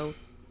 Black Widow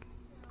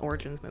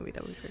origins movie.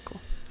 That would be very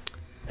cool.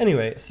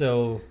 Anyway,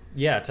 so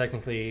yeah,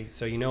 technically,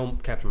 so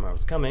Captain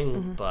Marvel's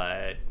coming,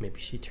 but maybe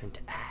she turned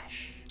to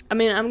ash. I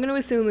mean, I'm going to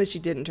assume that she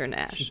didn't turn to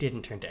ash. She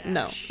didn't turn to ash.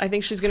 No, I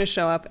think she's going to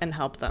show up and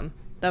help them.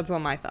 That's what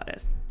my thought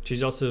is.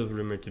 She's also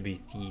rumored to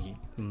be the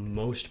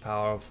most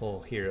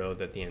powerful hero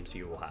that the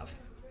MCU will have.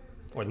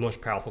 Or the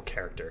most powerful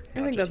character.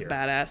 I think that's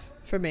badass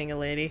for being a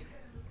lady.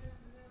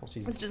 Well,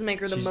 let's just make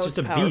her the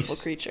most powerful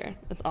creature.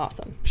 That's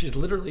awesome. She's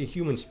literally a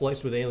human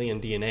spliced with alien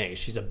DNA.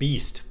 She's a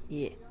beast.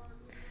 Yeah.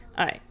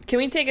 All right. Can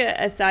we take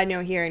a side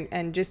note here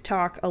and just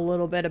talk a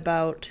little bit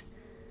about...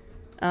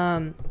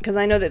 because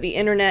I know that the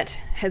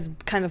internet has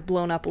kind of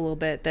blown up a little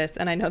bit,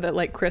 and I know that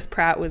like Chris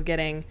Pratt was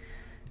getting...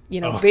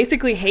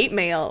 basically hate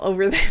mail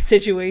over this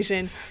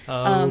situation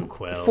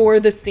for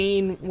the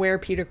scene where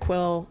Peter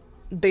Quill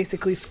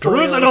basically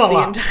spoils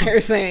the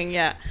entire thing.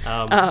 Yeah.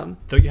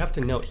 Though you have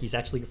to note, he's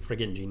actually a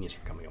friggin' genius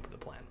for coming up with a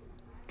plan.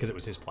 Because it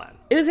was his plan.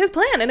 It was his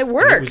plan, and it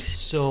worked. And it was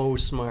so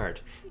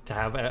smart to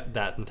have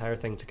that entire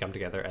thing to come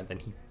together, and then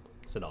he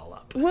puts it all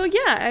up. Well,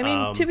 yeah. I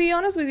mean, to be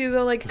honest with you,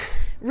 though, like,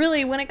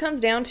 really, when it comes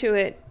down to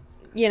it,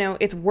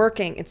 it's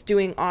working. It's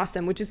doing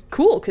awesome, which is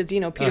cool because,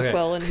 Peter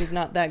Quill, and he's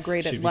not that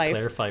great at life. Should we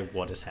clarify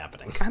what is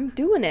happening? I'm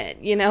doing it,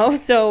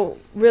 So,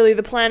 really,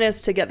 the plan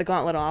is to get the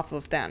gauntlet off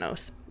of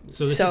Thanos.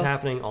 So this is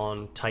happening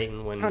on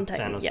Titan when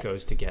Thanos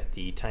goes to get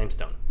the Time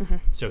Stone.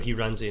 So he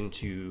runs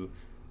into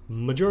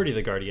majority of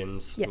the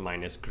Guardians,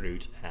 minus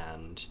Groot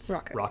and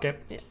Rocket.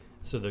 Yeah.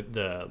 So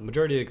the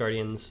majority of the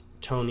Guardians,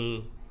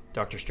 Tony,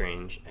 Doctor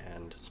Strange,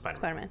 and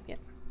Spider-Man. Yeah.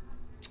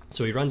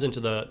 So he runs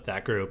into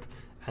that group,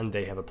 and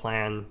they have a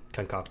plan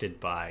concocted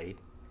by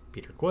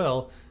Peter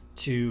Quill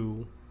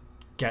to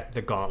get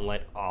the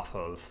gauntlet off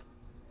of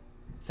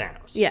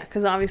Thanos. Yeah,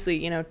 because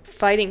obviously,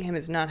 fighting him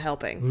is not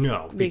helping.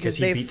 No, because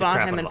they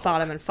fought him and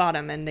fought him and fought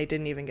him, and they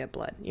didn't even get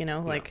blood.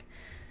 Like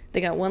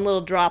they got one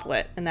little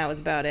droplet, and that was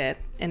about it.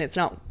 And it's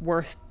not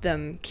worth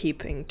them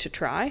keeping to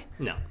try.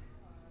 No.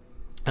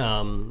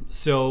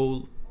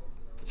 So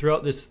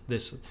throughout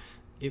this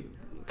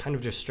kind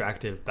of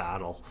distractive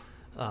battle,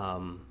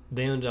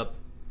 they end up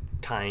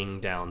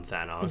tying down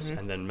Thanos,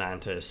 and then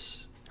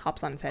Mantis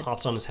hops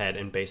on his head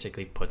and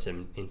basically puts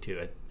him into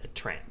a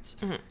trance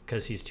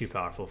because he's too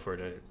powerful for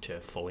her to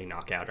fully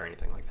knock out or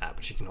anything like that,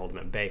 but she can hold him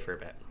at bay for a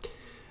bit,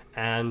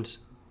 and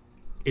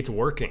it's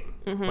working.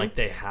 Like,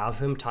 they have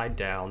him tied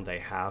down, they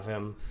have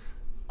him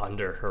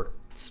under her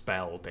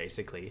spell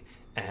basically,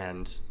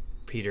 and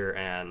Peter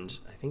and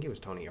I think it was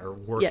Tony are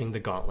working the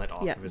gauntlet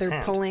off of his hand.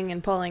 They're pulling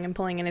and pulling and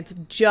pulling, and it's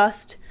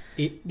just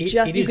you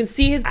can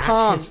see his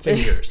palm. His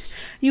fingers.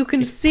 You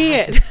can see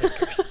it.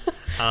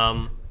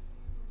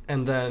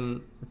 And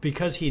then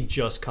because he'd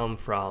just come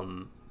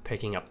from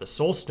picking up the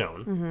Soul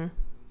Stone,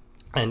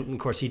 and of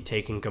course he'd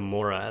taken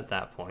Gamora at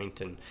that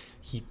point, and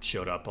he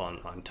showed up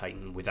on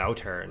Titan without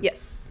her. And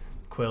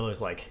Quill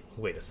is like,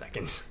 wait a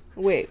second.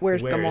 Wait,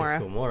 where's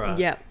Gamora? Gamora?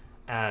 Yeah.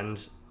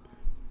 And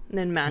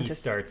then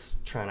Mantis he starts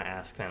trying to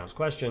ask Thanos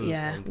questions.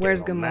 Yeah,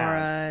 where's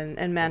Gamora?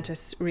 And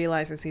Mantis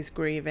realizes he's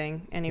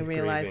grieving, and he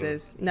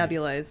realizes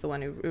Nebula is the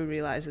one who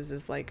realizes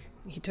is like,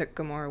 he took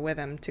Gamora with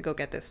him to go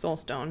get this Soul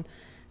Stone,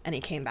 and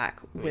he came back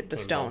with the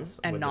stone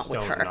and not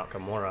with her. Not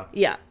Gamora.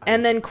 Yeah,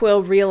 and then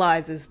Quill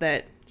realizes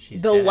that the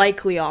dead.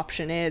 likely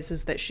option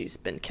is that she's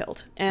been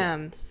killed.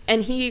 And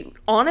he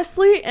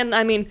honestly, and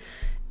I mean,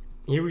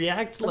 he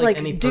reacts like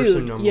any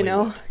person normally you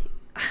know. would.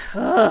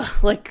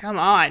 Ugh, like, come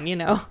on, you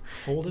know,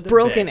 Hold it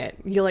broken it.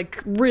 You're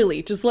like,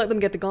 really, just let them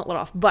get the gauntlet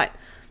off. But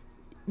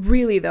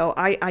really, though,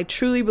 I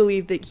truly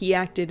believe that he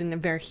acted in a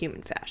very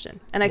human fashion,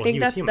 and I think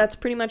that's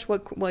pretty much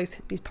what. Well,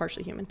 he's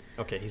partially human.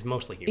 Okay, he's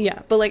mostly human.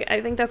 Yeah, but like, I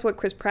think that's what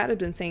Chris Pratt had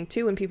been saying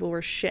too, when people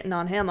were shitting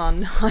on him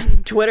on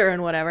Twitter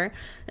and whatever,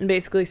 and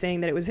basically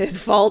saying that it was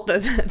his fault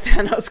that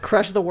Thanos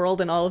crushed the world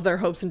and all of their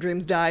hopes and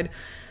dreams died.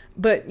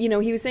 But you know,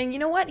 he was saying, you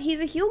know what?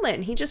 He's a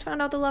human. He just found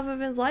out the love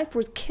of his life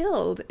was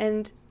killed,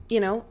 and you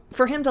know,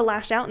 for him to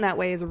lash out in that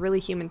way is a really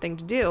human thing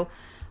to do.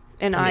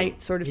 And I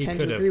sort of tend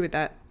to agree with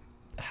that.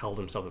 Held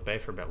himself at bay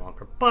for a bit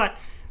longer, but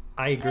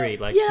I agree.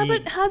 Like,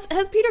 but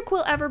has Peter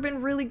Quill ever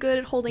been really good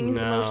at holding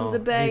his emotions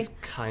at bay?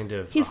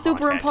 He's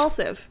super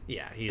impulsive.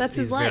 Yeah, that's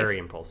his life. Very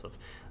impulsive.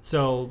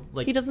 So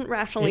like, he doesn't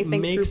rationally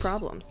think through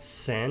problems.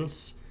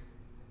 Sense.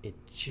 It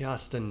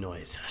just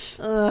annoys us.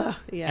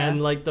 Yeah.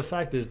 And like, the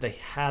fact is, they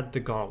had the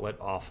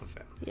gauntlet off of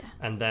him. Yeah.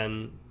 And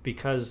then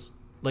because,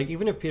 like,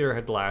 even if Peter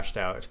had lashed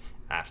out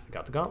after they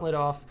got the gauntlet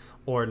off,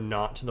 or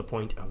not to the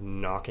point of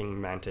knocking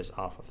Mantis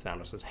off of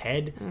Thanos'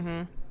 head,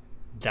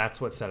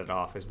 that's what set it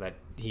off, is that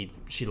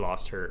she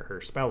lost her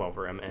spell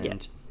over him,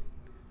 and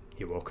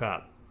he woke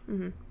up.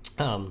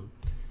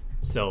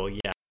 So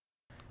yeah,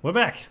 we're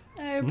back.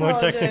 More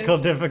technical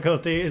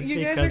difficulties.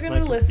 You guys are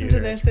going to listen to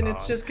this, and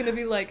it's just going to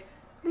be like,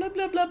 blah,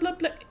 blah, blah, blah,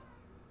 blah.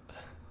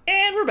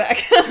 And we're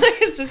back.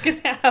 It's just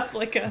going to have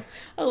like a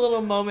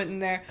little moment in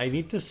there. I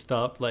need to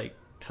stop like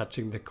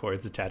touching the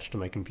cords attached to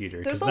my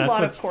computer. There's a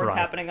lot of cords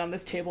happening on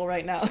this table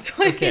right now.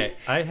 So okay,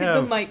 I have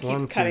the mic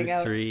keeps cutting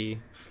out.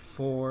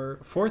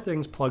 4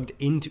 things plugged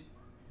into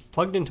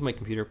my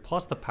computer,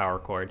 plus the power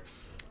cord,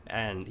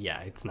 and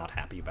yeah, it's not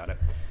happy about it.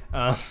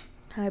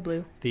 Hi,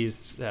 Blue.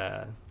 These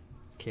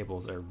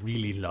cables are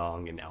really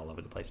long and all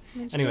over the place.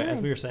 Anyway,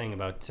 as we were saying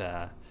about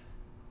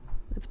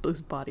it's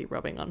Blue's body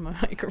rubbing on my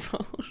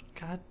microphone.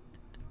 God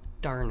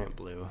darn it,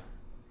 Blue.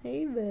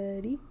 Hey,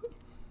 buddy.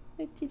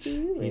 What you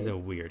doing? He's a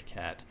weird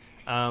cat.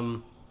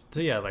 So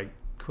yeah, like,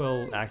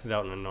 Quill acted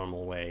out in a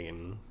normal way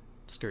and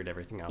screwed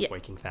everything up,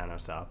 waking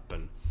Thanos up,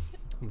 and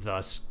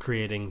thus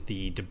creating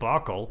the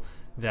debacle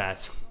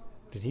that...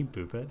 Did he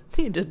boop it?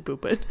 He did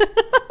boop it.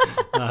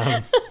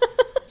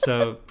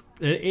 So,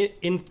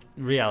 in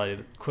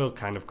reality, Quill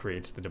kind of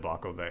creates the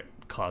debacle that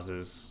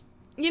causes...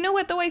 You know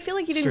what, though? I feel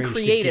like he didn't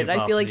create it.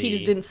 I feel like he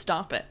just didn't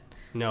stop it.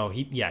 No,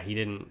 he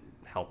didn't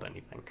help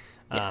anything.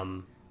 Yeah.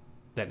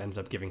 That ends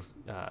up giving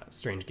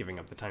Strange giving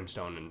up the Time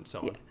Stone and so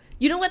on.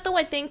 You know what, though?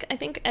 I think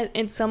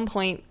at some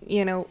point,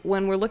 you know,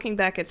 when we're looking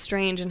back at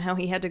Strange and how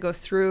he had to go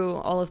through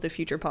all of the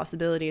future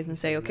possibilities and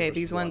say, okay,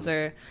 these ones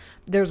are...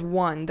 There's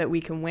one that we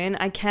can win.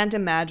 I can't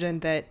imagine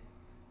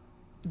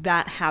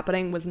that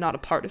happening was not a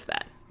part of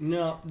that.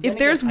 No. If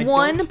there's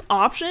one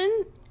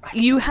option,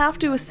 you have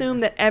to assume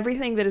that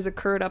everything that has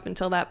occurred up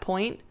until that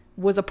point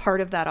was a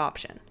part of that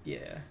option.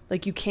 Yeah.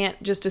 Like, you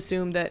can't just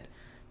assume that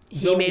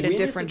he made a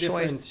different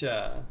choice.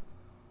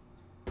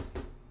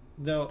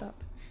 Though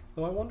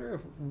I wonder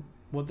if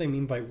what they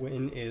mean by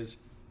win is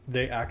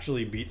they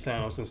actually beat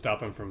Thanos and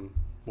stop him from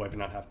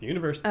wiping out half the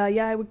universe.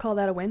 Yeah, I would call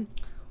that a win.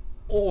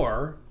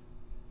 Or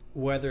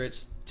whether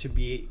it's to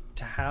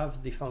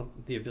have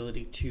the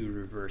ability to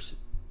reverse,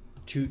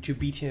 to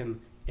beat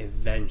him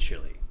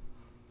eventually.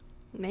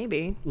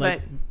 Maybe,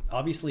 like, but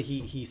obviously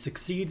he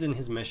succeeds in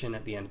his mission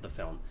at the end of the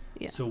film.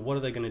 Yeah. So what are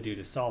they going to do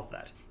to solve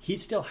that? He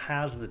still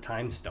has the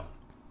Time Stone.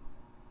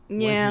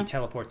 Yeah. When he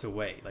teleports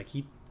away, like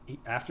he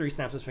after he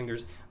snaps his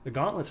fingers, the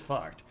gauntlet's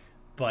fucked,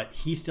 but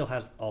he still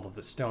has all of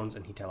the stones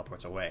and he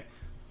teleports away.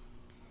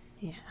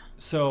 Yeah.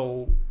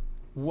 So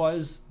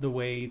was the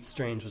way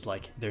Strange was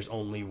like, there's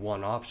only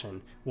one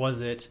option, was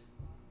it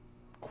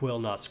Quill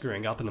not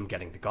screwing up and them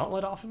getting the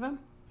gauntlet off of him?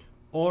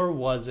 Or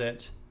was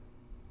it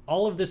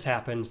all of this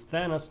happens,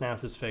 Thanos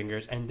snaps his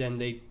fingers, and then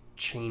they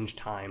change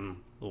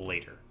time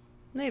later?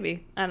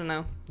 Maybe. I don't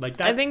know. Like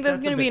that, I think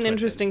that's going to be an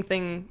interesting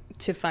thing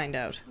to find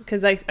out.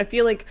 Because I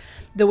feel like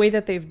the way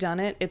that they've done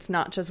it, it's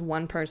not just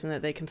one person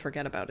that they can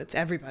forget about. It's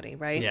everybody,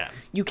 right? Yeah.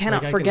 You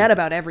cannot forget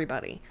about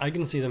everybody. I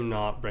can see them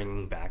not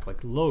bringing back,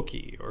 like,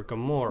 Loki or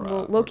Gamora.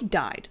 Well, Loki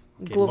died.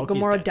 Okay,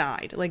 Gamora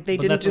died. Like, they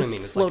didn't just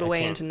float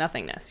away into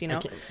nothingness, you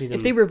know?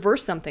 If they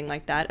reverse something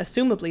like that,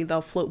 assumably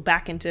they'll float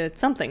back into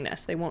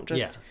somethingness. They won't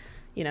just,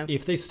 you know...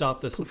 If they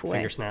stop this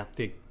finger snap,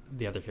 the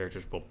other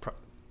characters will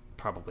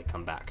probably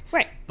come back.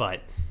 Right.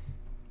 But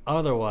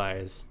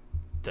otherwise,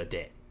 they're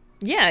dead.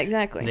 Yeah,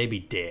 exactly. They'd be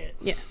dead.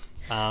 Yeah.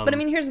 But I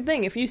mean, here's the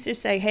thing. If you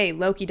just say, hey,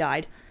 Loki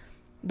died,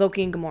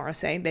 Loki and Gamora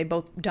say, they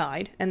both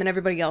died, and then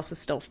everybody else is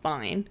still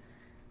fine,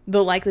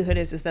 the likelihood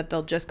is that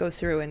they'll just go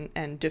through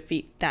and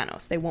defeat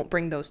Thanos. They won't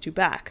bring those two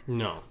back.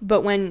 No.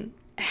 But when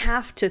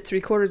half to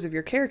 3/4 of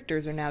your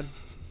characters are now,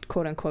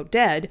 quote-unquote,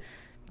 dead,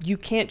 you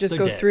can't just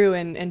go through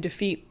and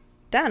defeat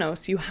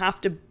Thanos, you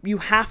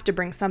have to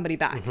bring somebody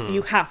back. Mm-hmm.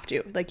 You have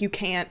to. Like, you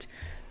can't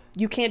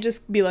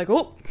just be like,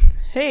 oh,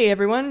 hey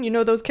everyone, you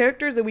know those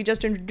characters that we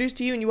just introduced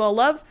to you and you all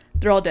love?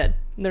 They're all dead.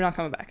 They're not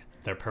coming back.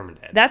 They're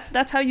permanent.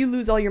 That's how you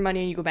lose all your money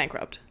and you go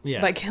bankrupt.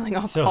 Yeah. By killing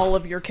off all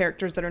of your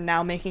characters that are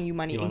now making you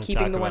money and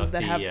keeping the ones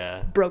that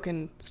have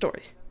broken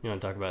stories. You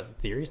want to talk about the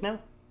theories now?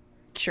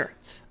 Sure.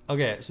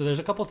 Okay, so there's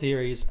a couple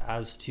theories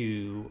as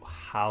to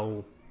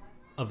how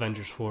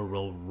Avengers 4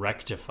 will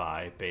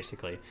rectify,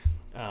 basically,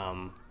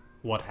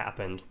 what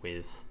happened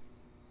with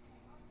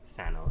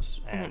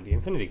Thanos and the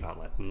Infinity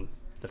Gauntlet and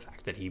the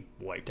fact that he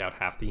wiped out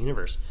half the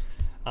universe,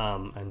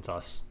 and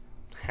thus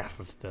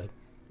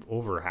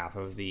over half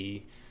of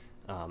the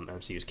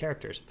MCU's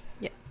characters.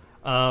 Yeah.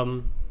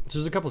 So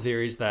there's a couple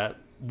theories. That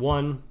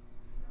one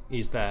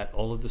is that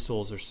all of the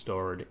souls are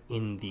stored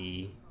in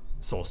the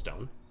Soul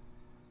Stone.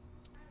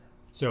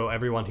 So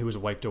everyone who was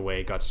wiped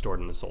away got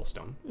stored in the Soul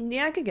Stone.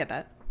 Yeah, I could get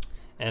that.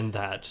 And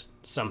that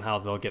somehow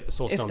they'll get the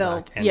Soul Stone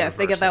back. And if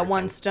they get that everything.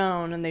 one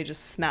stone and they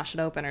just smash it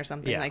open or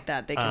something like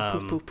that, they can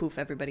poof, poof, poof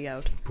everybody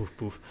out. Poof,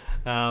 poof.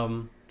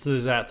 So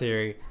there's that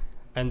theory.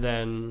 And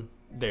then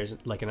there's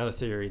like another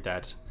theory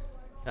that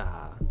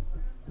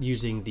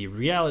using the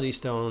Reality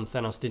Stone,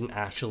 Thanos didn't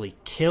actually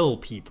kill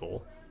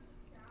people,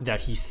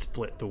 that he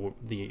split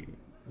the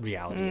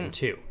reality in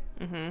two.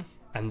 Mm-hmm.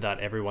 And that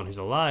everyone who's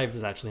alive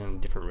is actually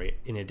on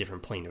in a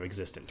different plane of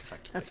existence,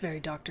 effectively. That's very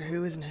Doctor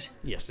Who, isn't it?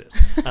 Yes, it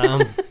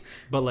is.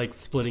 But like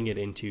splitting it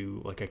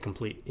into like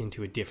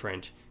into a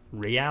different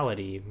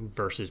reality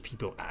versus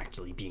people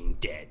actually being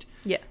dead.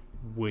 Yeah.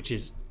 Which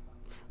is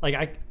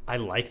like I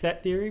like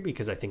that theory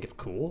because I think it's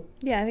cool.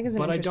 Yeah, I think it's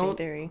an interesting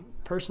theory.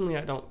 Personally,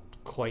 I don't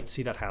quite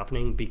see that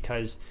happening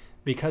because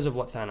of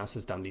what Thanos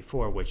has done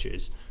before, which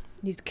is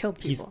he's killed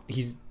people.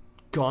 He's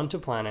gone to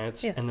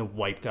planets and then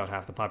wiped out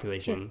half the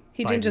population.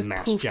 He didn't just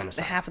poof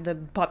genocide. Half of the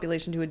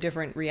population to a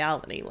different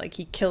reality. Like,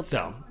 he killed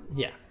them.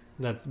 Yeah,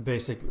 that's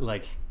basic.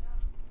 Like,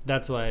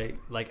 that's why,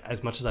 like,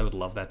 as much as I would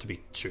love that to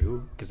be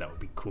true, because that would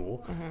be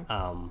cool,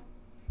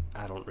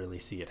 I don't really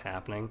see it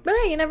happening. But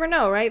hey, you never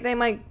know, right? They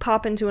might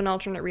pop into an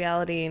alternate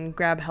reality and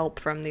grab help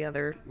from the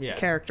other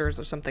characters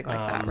or something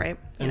like that, right?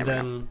 You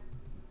never know.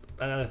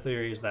 Another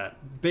theory is that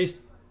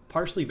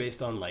partially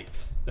based on like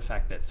the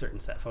fact that certain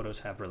set photos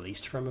have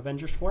released from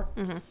Avengers 4.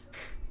 Mm-hmm.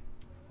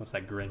 What's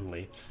that grin,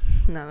 Lee?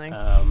 Nothing.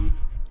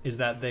 Is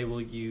that they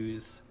will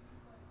use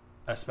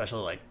a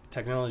special like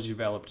technology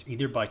developed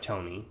either by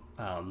Tony,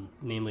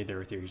 namely there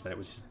were theories that it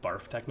was his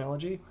BARF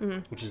technology,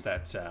 which is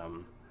that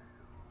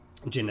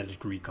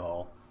genetic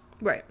recall,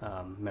 right?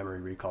 Memory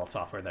recall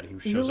software that he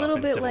shows it's a little off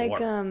in bit Civil like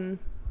War.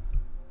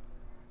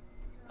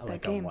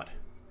 That game. What?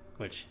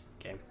 Which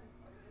game?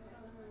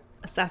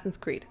 Assassin's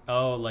Creed.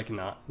 Oh, like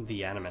not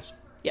the Animus.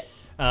 Yeah.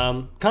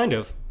 Kind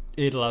of.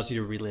 It allows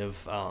you to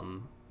relive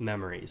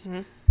memories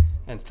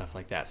and stuff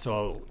like that.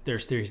 So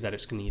there's theories that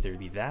it's going to either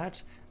be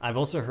that. I've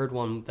also heard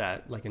one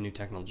that like a new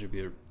technology will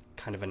be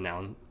kind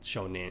of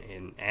shown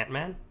in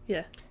Ant-Man.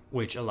 Yeah.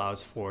 Which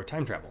allows for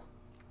time travel.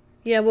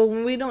 Yeah, well,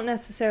 we don't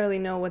necessarily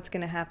know what's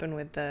going to happen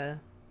with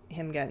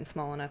him getting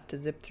small enough to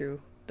zip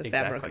through the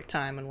fabric of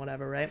time and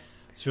whatever, right?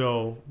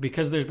 So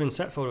because there's been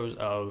set photos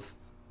of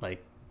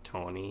like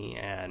Tony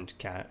and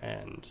Kat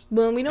and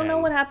well, we don't know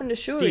what happened to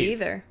Shuri Steve.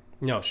 Either.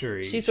 No,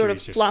 Shuri. She sort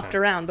of flopped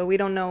around, but we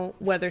don't know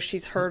whether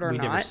she's hurt or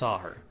not. We never saw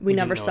her. We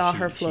never saw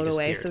her float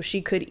away, so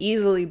she could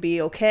easily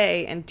be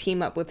okay and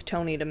team up with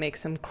Tony to make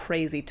some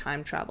crazy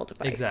time travel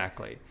device.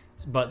 Exactly.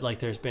 But like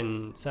there's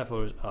been set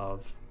photos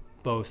of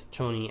both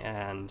Tony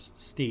and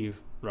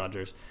Steve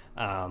Rogers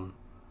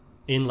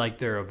in like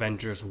their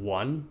Avengers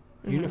 1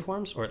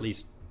 uniforms, or at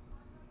least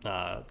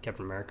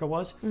Captain America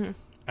was.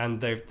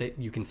 And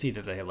you can see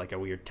that they have like a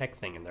weird tech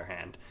thing in their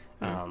hand.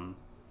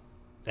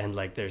 And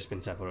like there's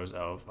been set photos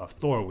of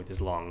Thor with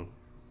his long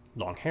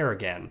hair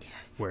again.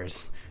 Yes.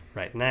 Whereas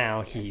right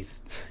now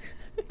he's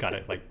got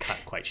it like cut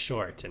quite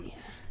short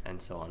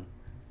and so on.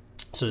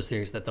 So there's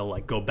theories that they'll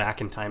like go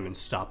back in time and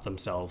stop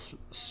themselves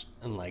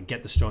and like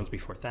get the stones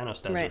before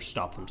Thanos does, or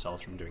stop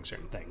themselves from doing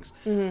certain things.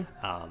 And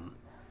so on.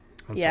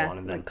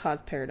 And then like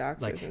cause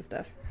paradoxes and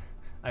stuff.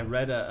 I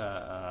read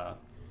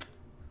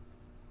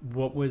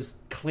what was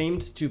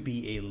claimed to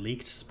be a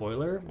leaked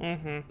spoiler,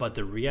 but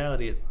the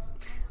reality,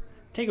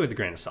 take it with a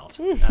grain of salt.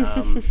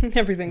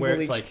 Everything's a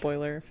leaked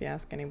spoiler if you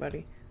ask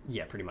anybody.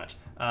 Yeah, pretty much.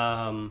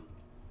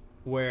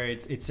 Where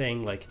it's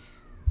saying like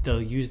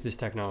they'll use this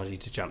technology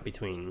to jump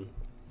between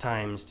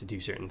times to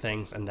do certain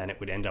things, and then it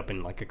would end up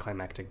in like a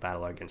climactic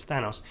battle against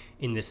Thanos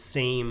in the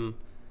same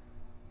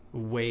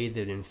way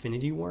that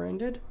Infinity War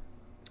ended,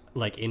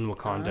 like in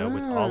Wakanda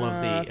with all of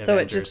the Avengers. So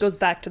it just goes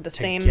back to the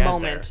same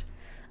moment.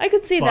 I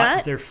could see that.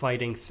 But they're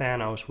fighting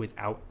Thanos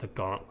without the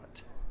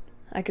gauntlet.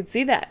 I could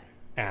see that.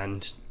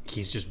 And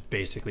he's just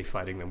basically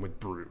fighting them with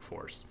brute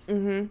force.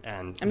 And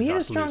I mean, he's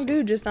a strong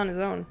dude just on his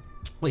own.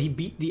 Well, he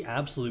beat the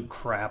absolute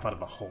crap out of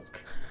the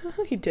Hulk.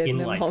 He did. In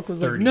and like Hulk was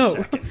 30 like, no,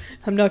 seconds.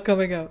 I'm not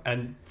coming out.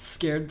 And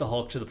scared the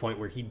Hulk to the point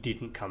where he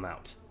didn't come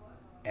out.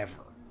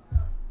 Ever.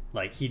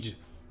 Like, he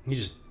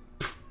just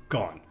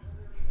gone.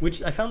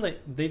 Which I found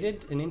that they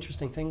did an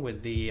interesting thing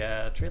with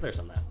the trailers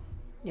on that.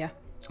 Yeah.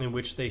 In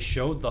which they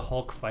showed the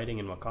Hulk fighting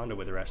in Wakanda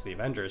with the rest of the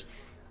Avengers,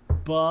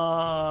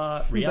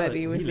 but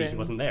he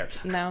wasn't there.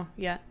 No,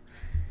 yeah.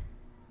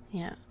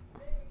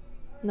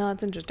 No,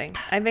 it's interesting.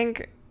 I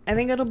think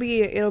it'll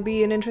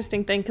be an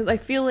interesting thing, because I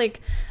feel like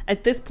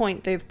at this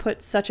point they've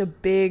put such a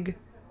big,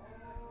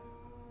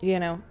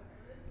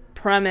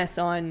 premise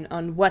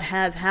on what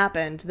has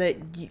happened that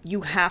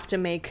you have to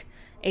make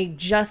a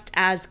just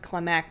as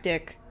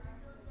climactic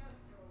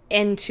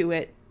end to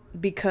it,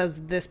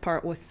 because this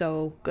part was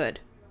so good.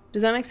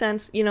 Does that make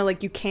sense?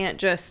 You can't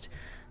just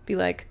be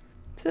like,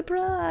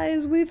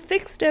 surprise, we've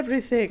fixed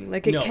everything.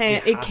 Like,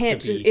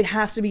 it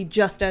has to be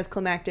just as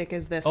climactic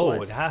as this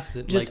was. It has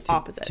to, just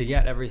opposite. To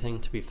get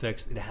everything to be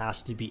fixed, it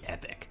has to be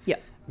epic. Yeah.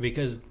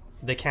 Because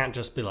they can't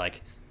just be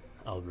like,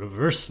 I'll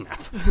reverse snap.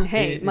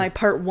 Hey, my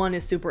part 1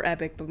 is super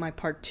epic, but my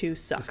part 2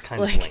 sucks. It's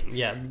kind of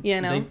lame.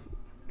 Yeah.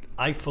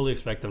 I fully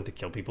expect them to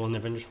kill people in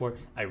Avengers 4.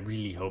 I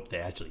really hope they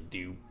actually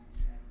do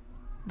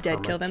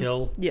kill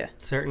them.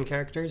 Certain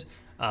characters.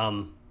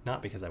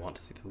 Not because I want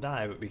to see them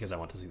die, but because I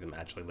want to see them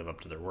actually live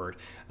up to their word.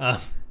 And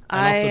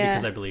also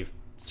because I believe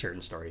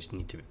certain stories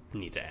need to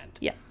end.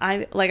 Yeah,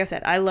 like I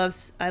said, I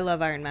love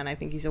Iron Man. I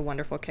think he's a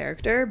wonderful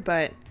character,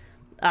 but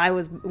I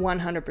was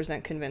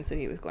 100% convinced that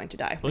he was going to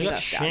die when he got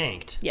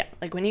shanked. Yeah,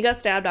 like when he got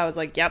stabbed, I was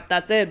like, "Yep,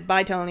 that's it.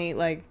 Bye, Tony."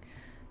 Like,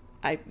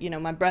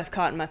 my breath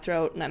caught in my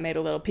throat and I made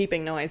a little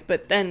peeping noise.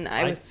 But then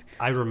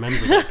I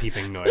remember that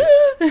peeping noise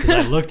because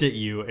I looked at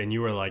you and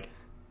you were like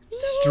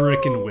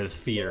stricken with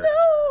fear.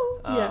 No.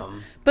 Yeah.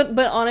 But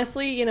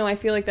honestly, I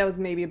feel like that was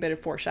maybe a bit of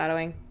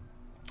foreshadowing.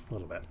 A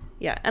little bit.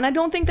 Yeah, and I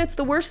don't think that's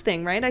the worst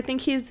thing, right? I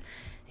think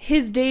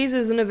his days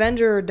as an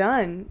Avenger are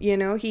done.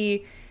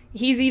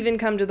 He's even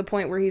come to the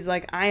point where he's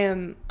like, I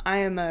am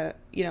a,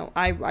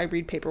 I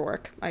read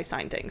paperwork, I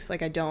sign things.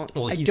 Like, I don't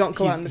go out in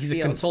the field. He's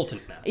a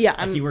consultant now.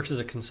 Yeah, he works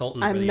as a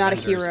consultant. I'm not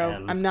Avengers, a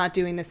hero. I'm not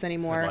doing this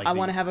anymore. I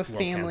want to have a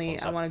family.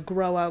 I want to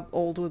grow up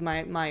old with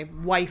my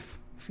wife,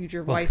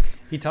 future wife.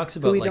 He talks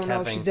about who we don't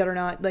know if she's dead or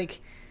not. Like,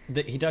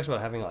 he talks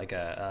about having like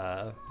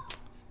a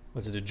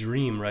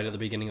dream right at the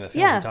beginning of the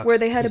film? Yeah, where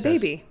they had a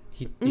baby.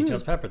 He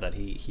tells Pepper that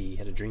he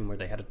had a dream where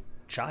they had a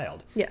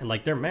child. Yeah, and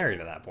like they're married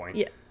at that point.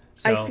 Yeah,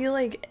 so, I feel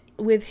like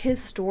with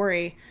his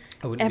story,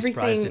 I wouldn't be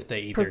surprised if they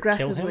either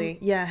progressively,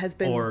 kill him, has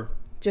been or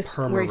just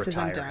where he says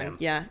I'm done. Him.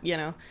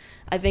 Yeah,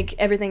 I think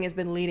everything has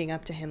been leading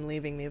up to him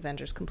leaving the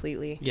Avengers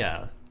completely.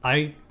 Yeah,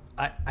 I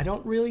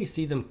don't really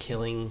see them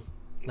killing.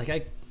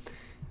 Like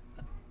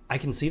I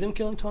can see them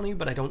killing Tony,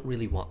 but I don't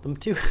really want them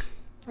to.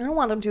 I don't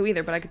want them to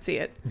either, but I could see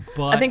it.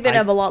 But I think they'd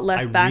have a lot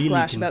less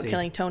backlash about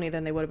killing Tony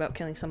than they would about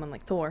killing someone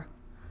like Thor.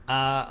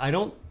 I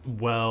don't.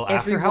 Well,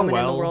 every after how woman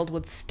well in the world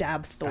would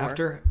stab Thor.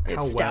 After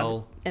how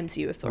well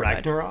MCU with Thor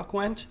Ragnarok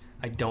went,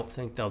 I don't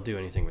think they'll do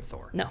anything with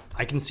Thor. No,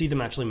 I can see them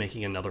actually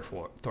making another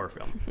Thor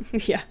film.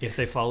 Yeah, if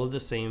they follow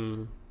the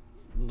same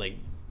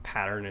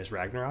pattern as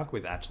Ragnarok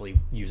with actually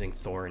using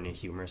Thor in a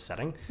humorous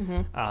setting,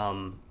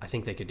 I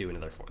think they could do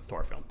another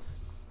Thor film,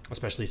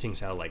 especially seeing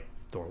how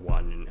Thor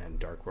 1 and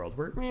Dark World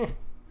were.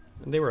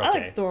 They were okay.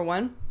 I like Thor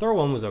 1. Thor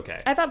 1 was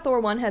okay. I thought Thor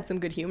 1 had some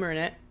good humor in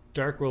it.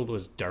 Dark World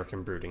was dark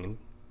and brooding and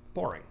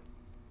boring.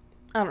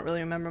 I don't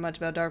really remember much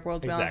about Dark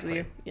World, to be honest with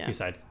you. Yeah.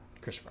 Besides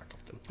Christopher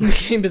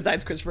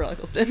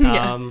Eccleston.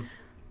 Yeah.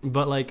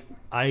 But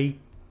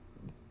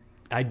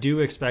I do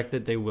expect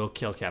that they will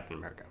kill Captain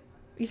America.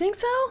 You think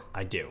so?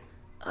 I do.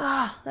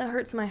 Ah, that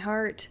hurts my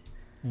heart.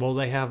 Well,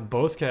 they have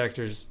both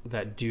characters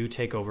that do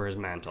take over his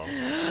mantle.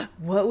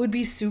 What would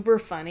be super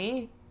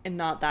funny, and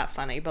not that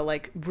funny, but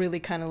really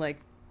kind of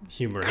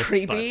humorous,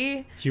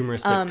 creepy,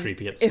 but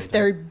creepy at the same if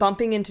they're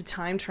bumping into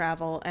time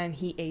travel and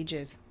he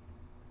ages.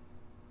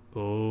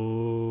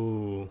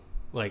 Oh,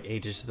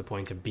 ages to the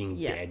point of being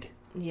dead.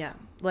 Yeah,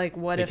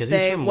 what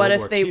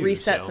if they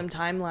reset some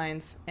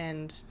timelines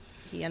and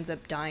he ends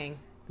up dying,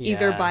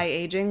 either by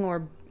aging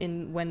or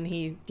when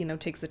he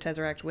takes the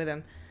Tesseract with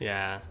him.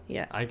 Yeah,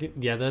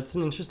 that's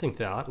an interesting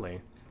thought,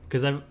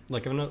 because I've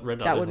not read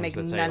that would make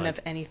none of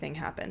anything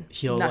happen.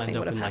 He'll end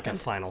up in a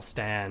final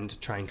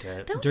stand trying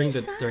to during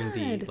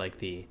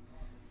the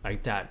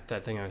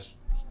that thing I was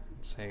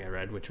saying I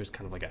read, which was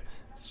kind of like a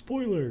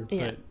spoiler,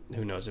 but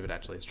who knows if it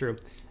actually is true.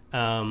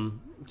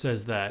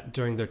 Says that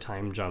during their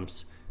time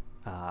jumps,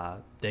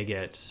 they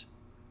get,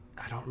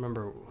 I don't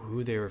remember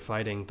who they were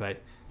fighting,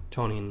 but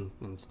Tony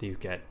and Steve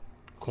get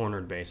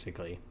cornered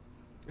basically,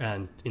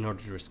 and in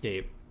order to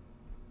escape,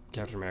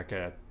 Captain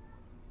America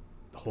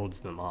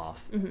holds them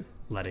off,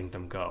 letting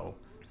them go,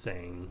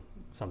 saying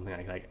something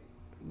like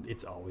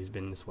it's always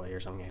been this way or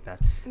something like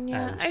that.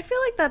 Yeah, and I feel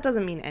like that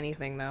doesn't mean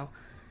anything though.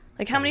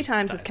 How many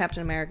times has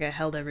Captain America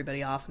held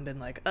everybody off and been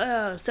like,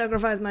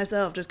 sacrifice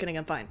myself, just kidding,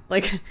 I'm fine.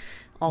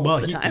 All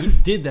of the time. He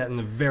did that in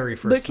the very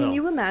first film. But can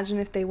you imagine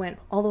if they went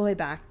all the way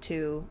back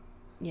to,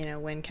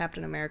 when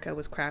Captain America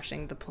was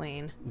crashing the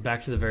plane?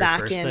 Back to the very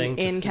first thing?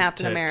 In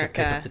Captain America. To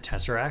pick up the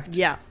Tesseract?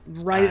 Yeah,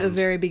 right at the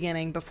very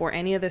beginning, before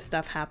any of this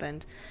stuff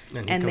happened.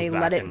 And they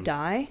let it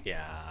die?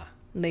 Yeah.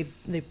 They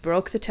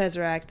broke the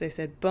Tesseract. They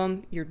said,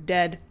 boom, you're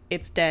dead.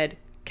 It's dead.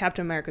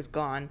 Captain America's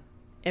gone.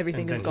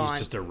 Everything is gone. He's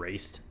just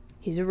erased.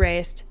 He's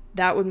erased.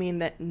 That would mean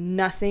that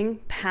nothing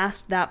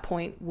past that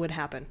point would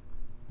happen.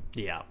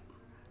 Yeah.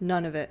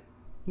 None of it.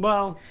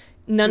 Well,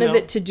 none of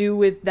it to do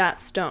with that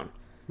stone.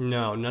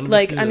 No, none of it.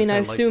 Like, I mean, I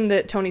assume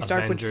that Tony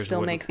Stark Avengers would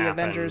still make the happen.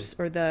 Avengers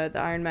or the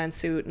Iron Man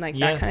suit and like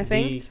that kind of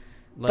thing.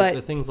 But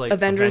the things like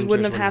Avengers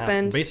wouldn't have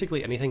happened.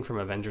 Basically, anything from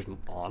Avengers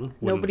on.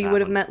 Nobody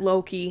would have met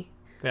Loki.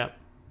 Yeah.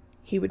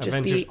 He would just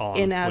Avengers be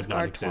in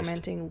Asgard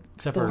tormenting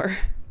Except Thor. for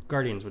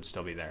Guardians would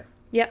still be there.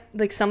 Yeah,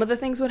 like some of the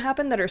things would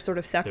happen that are sort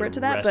of separate to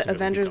that, but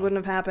Avengers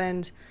wouldn't have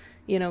happened.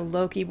 You know,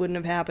 Loki wouldn't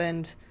have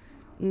happened.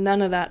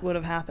 None of that would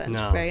have happened,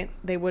 right?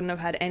 They wouldn't have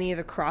had any of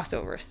the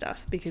crossover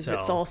stuff because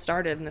it's all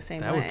started in the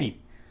same way. That would be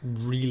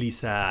really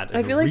sad.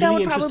 I feel like that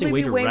would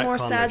probably be way more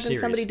sad than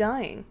somebody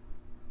dying.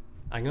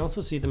 I can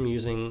also see them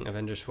using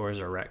Avengers 4 as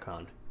a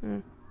retcon.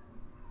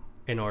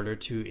 In order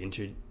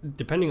to,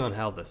 depending on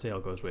how the sale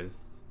goes with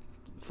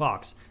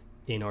Fox,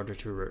 in order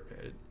to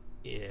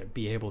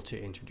be able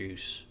to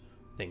introduce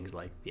things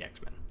like the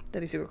X-Men.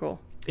 That'd be super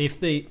cool. I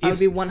would be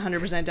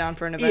 100% down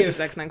for an Avengers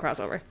X-Men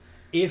crossover.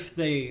 If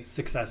Disney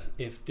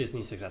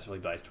successfully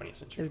buys 20th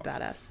Century Fox.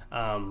 It was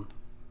badass.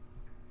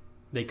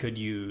 They could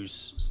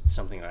use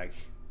something like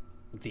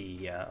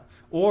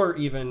or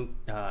even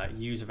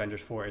use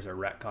Avengers 4 as a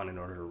retcon in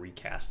order to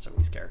recast some of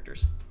these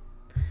characters.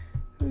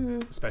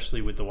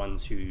 Especially with the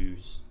ones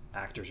whose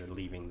actors are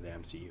leaving the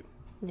MCU.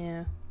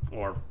 Yeah.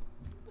 Or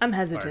I'm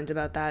hesitant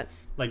about that.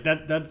 Like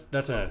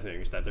that's another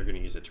thing, is that they're going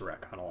to use it to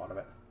retcon a lot of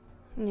it.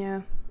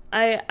 Yeah.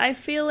 I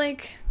feel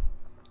like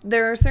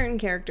there are certain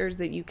characters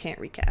that you can't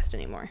recast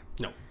anymore.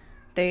 No.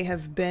 They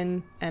have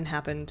been and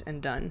happened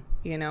and done,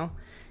 you know?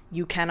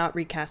 You cannot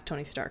recast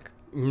Tony Stark.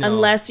 No.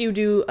 Unless you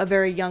do a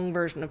very young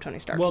version of Tony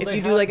Stark. Well, if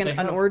you do like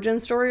an origin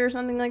story or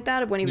something like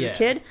that of when he was a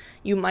kid,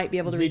 you might be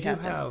able to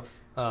recast him.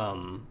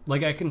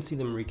 Like I can see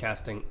them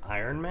recasting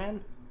Iron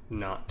Man,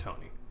 not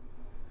Tony.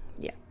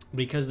 Yeah.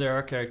 Because there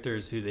are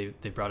characters who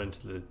they brought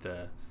into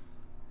the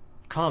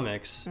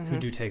comics who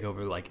do take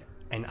over like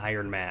an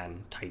Iron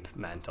Man type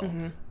mantle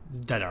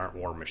that aren't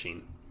War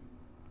Machine.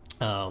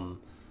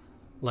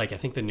 Like I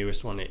think the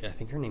newest one, I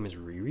think her name is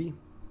Riri.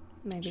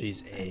 Maybe.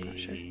 She's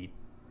a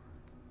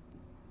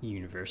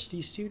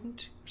university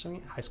student or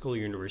something, high school or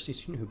university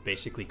student who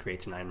basically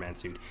creates an Iron Man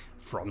suit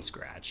from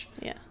scratch.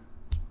 Yeah.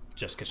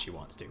 Just because she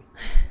wants to.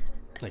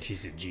 Like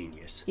she's a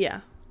genius. Yeah.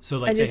 So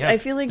like I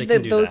feel like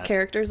those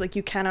characters, like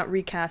you cannot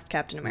recast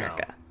Captain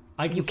America. No.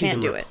 I can see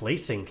them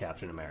replacing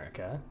Captain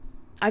America.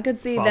 I could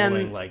see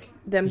them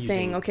using,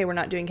 saying, okay, we're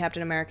not doing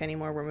Captain America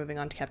anymore, we're moving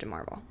on to Captain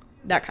Marvel.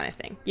 That kind of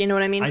thing. You know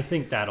what I mean? I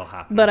think that'll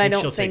happen. But I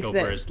don't she'll think take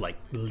over as like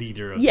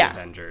leader of the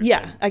Avengers.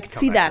 Yeah, I could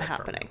see that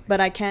happening. But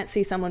I can't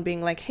see someone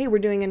being like, hey, we're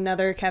doing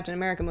another Captain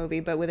America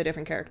movie, but with a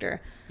different character.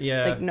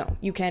 Yeah. Like, no,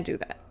 you can't do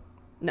that.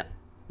 No.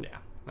 Yeah,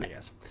 I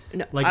guess.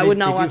 No, like I would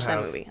not watch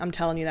that movie. I'm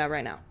telling you that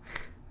right now.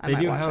 They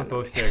do have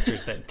both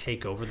characters that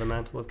take over the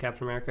mantle of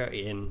Captain America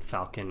in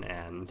Falcon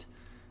and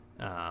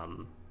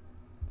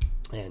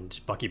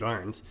Bucky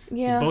Barnes.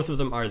 Yeah. Both of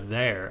them are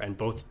there, and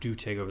both do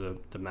take over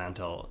the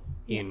mantle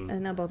in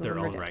their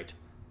own right.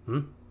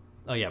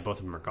 Oh yeah, both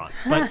of them are gone.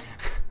 But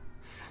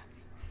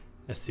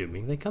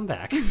assuming they come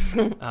back,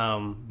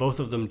 both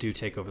of them do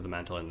take over the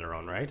mantle in their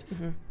own right.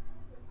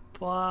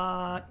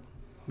 But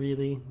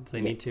really, do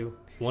they need to?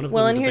 One of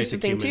them is a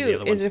basic human, the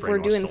other one's is if we're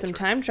doing soldier. some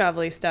time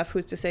travel stuff,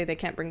 who's to say they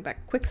can't bring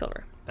back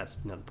Quicksilver? That's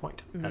another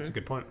point. That's a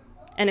good point.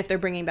 And if they're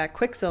bringing back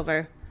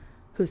Quicksilver,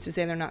 who's to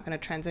say they're not going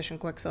to transition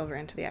Quicksilver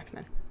into the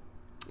X-Men?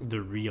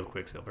 The real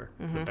Quicksilver,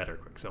 the better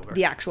Quicksilver,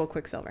 the actual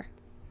Quicksilver.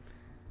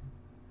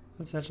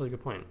 That's actually a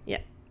good point.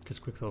 Yeah, because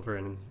Quicksilver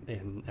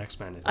in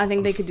X-Men is. I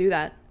think they could do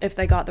that if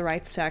they got the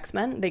rights to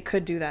X-Men. They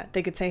could do that.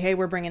 They could say, "Hey,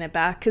 we're bringing it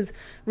back," because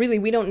really,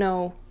 we don't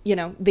know. You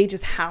know, they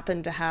just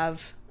happen to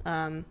have.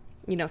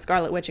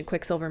 Scarlet Witch and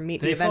Quicksilver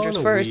meet the Avengers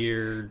first.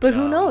 But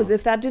who knows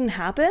if that didn't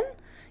happen?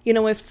 You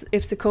know, if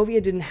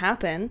Sokovia didn't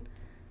happen,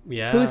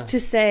 who's to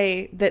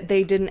say that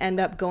they didn't end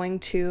up going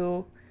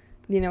to,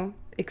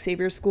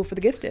 Xavier's School for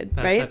the Gifted,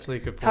 right? That's a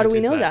good point. How do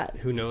we know that?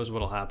 Who knows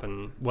what'll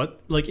happen?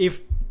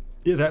 If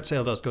that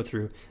sale does go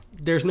through,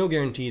 there's no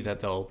guarantee that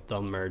they'll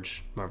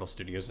merge Marvel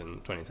Studios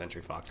and 20th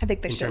Century Fox. I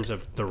think they in should. terms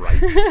of the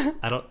rights.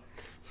 I don't.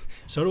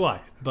 So do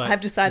I. But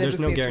I've decided this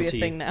needs to be a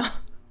thing now.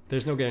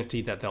 There's no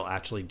guarantee that they'll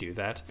actually do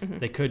that.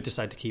 They could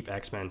decide to keep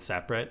X-Men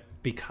separate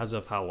because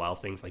of how well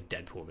things like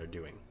Deadpool are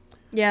doing.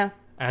 Yeah.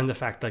 And the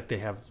fact that they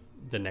have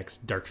the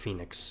next Dark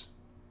Phoenix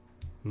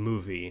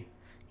movie.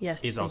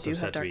 Yes, is also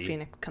set Dark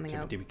Phoenix coming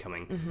out. To be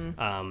coming.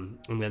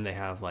 And then they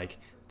have like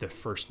the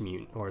first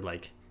mutant, or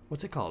like,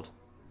 what's it called?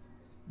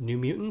 New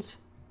Mutants?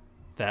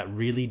 That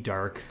really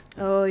dark.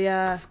 Oh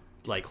yeah.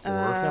 Like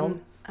horror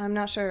film. I'm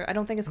not sure. I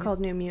don't think it's called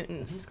New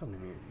Mutants. It's called New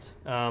Mutants.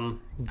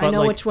 I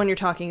know which one you're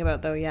talking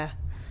about though. Yeah.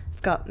 It's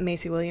got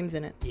Macy Williams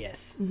in it.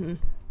 Yes.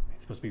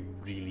 It's supposed to be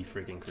really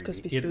freaking creepy. It's supposed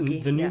to be spooky.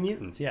 The New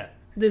Mutants, yeah.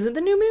 Is it the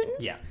New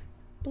Mutants? Yeah.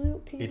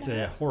 It's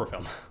a horror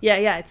film.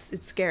 Yeah,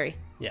 it's scary.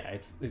 Yeah,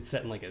 it's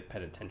set in like a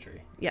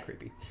penitentiary. It's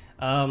creepy.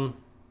 But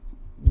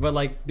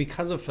like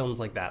because of films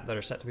like that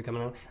are set to be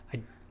coming out,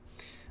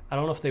 I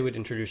don't know if they would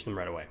introduce them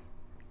right away.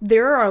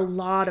 There are a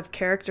lot of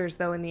characters,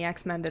 though, in the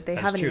X-Men that they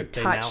That's haven't true. even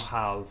They touched.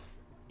 now have,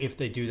 if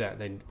they do that,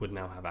 they would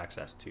now have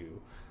access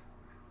to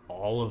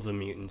all of the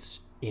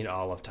mutants in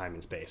all of time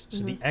and space.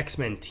 So the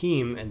X-Men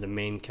team and the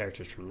main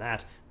characters from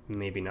that,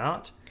 maybe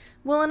not.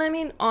 Well, and I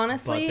mean,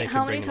 honestly, But they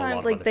how could many bring in a lot times,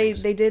 of like, other they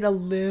things. did a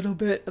little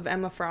bit of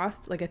Emma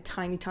Frost, like a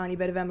tiny, tiny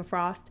bit of Emma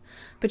Frost,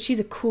 but she's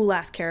a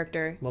cool-ass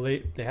character. Well,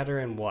 they had her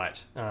in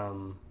what?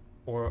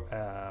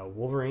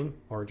 Wolverine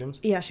Origins?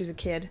 Yeah, she was a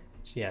kid.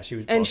 Yeah, she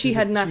was... And well, she she's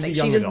had a- nothing. a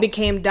She young just adult.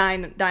 became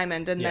Diamond,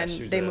 and Yeah, then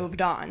she was they a-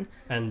 moved on.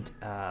 And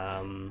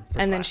And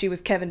then she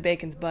was Kevin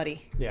Bacon's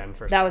buddy. Yeah, in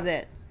first That class. was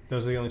it.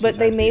 Those are the only two But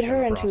they times made we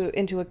her Emma Frost.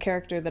 into a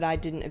character that I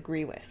didn't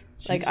agree with.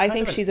 She's Like, I kind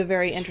think of she's a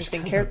very she's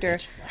interesting kind of a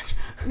character. bitch.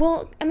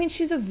 Well, I mean,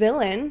 she's a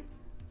villain,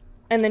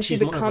 and then she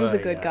She's more of becomes a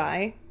a, good yeah.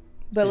 guy.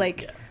 But, She's-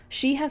 like, yeah.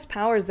 she has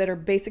powers that are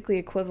basically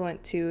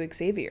equivalent to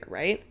Xavier,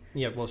 right?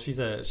 Yeah, well, she's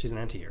an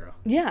anti-hero.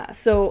 Yeah,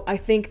 so I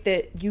think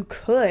that you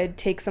could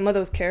take some of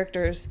those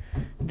characters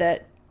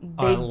that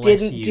they Less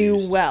didn't do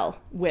used. well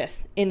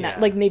with in that.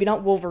 Yeah. Like, maybe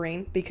not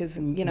Wolverine, because,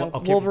 you know,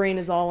 Well, okay. Wolverine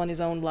is all on his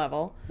own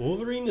level.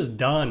 Wolverine is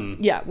done.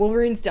 Yeah,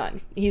 Wolverine's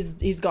done. He's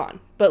gone.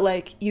 But,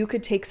 like, you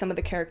could take some of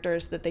the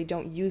characters that they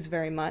don't use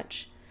very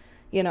much,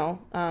 you know,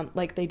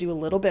 like they do a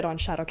little bit on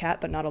Shadowcat,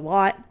 but not a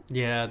lot.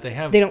 Yeah, they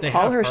have. They don't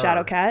call have her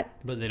Shadowcat.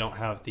 but they don't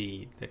have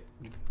the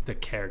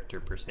character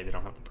per se. They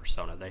don't have the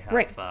persona. They have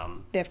Right.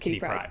 They have Kitty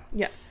Pryde.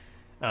 Yeah.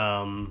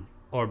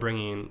 Or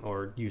bringing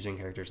or using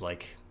characters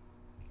like,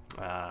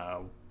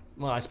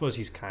 well, I suppose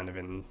he's kind of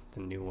in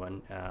the new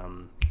one.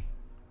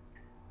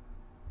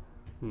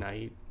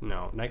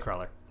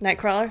 Nightcrawler.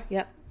 Nightcrawler,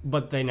 yep.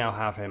 But they now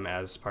have him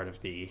as part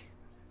of the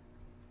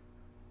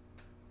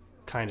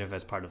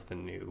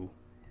new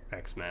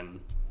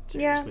X-Men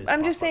series. Yeah, with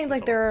I'm just Fox saying, like,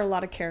 and there are a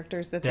lot of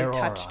characters that they there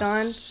touched are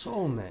on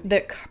so many.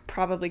 that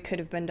probably could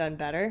have been done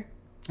better.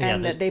 Yeah,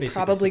 And this that they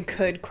basically probably is the-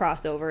 could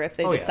cross over if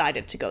they Oh, yeah.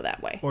 decided to go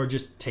that way. Or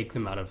just take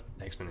them out of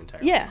X-Men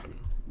entirely. Yeah.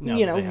 Now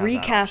You that know, they have that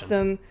recast option.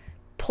 them,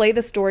 play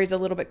the stories a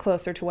little bit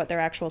closer to what their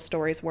actual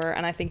stories were,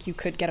 and I think you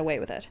could get away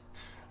with it.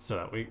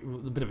 So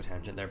a bit of a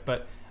tangent there,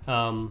 but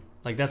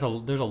like there's a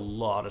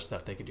lot of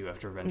stuff they could do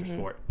after Avengers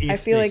 4. If Mm-hmm. I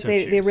feel like so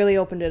they choose. really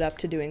opened it up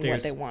to doing what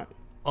There's- they want.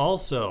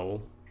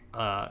 Also,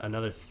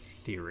 another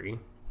theory,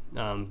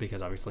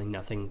 because obviously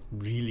nothing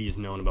really is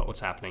known about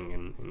what's happening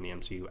in the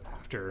MCU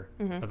after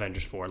Mm-hmm.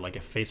 Avengers 4. Like,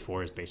 if Phase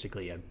 4 is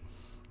basically a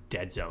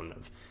dead zone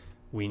of,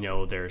 we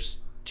know there's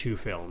 2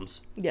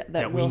 films. Yeah, that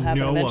that we will happen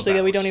know eventually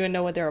that we about. don't even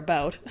know what they're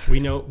about. We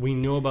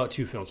know about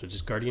 2 films, which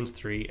is Guardians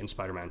 3 and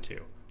Spider-Man 2.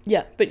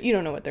 Yeah, but you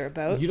don't know what they're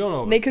about. You don't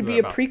know They what could be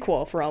they're a about.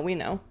 prequel for all we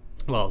know.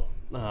 Well,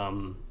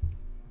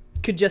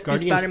 Could just be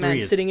Guardians Spider-Man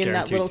 3 is sitting in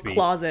that guaranteed little to be-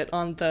 closet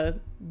on the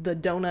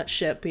donut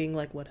ship being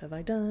like, what have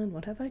I done?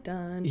 What have I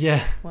done?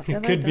 yeah, What it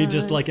have I could be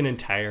just done? like an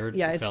entire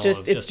Yeah, it's film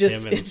just of it's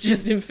him and-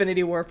 just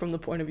Infinity War from the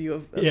point of view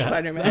of yeah,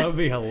 Spider-Man. That would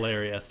be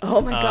hilarious.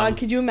 Oh my god,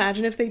 could you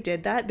imagine if they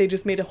did that? They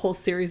just made a whole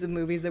series of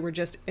movies that were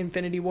just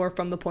Infinity War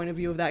from the point of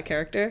view of that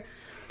character.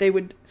 They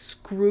would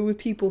screw with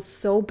people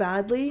so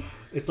badly.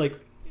 It's like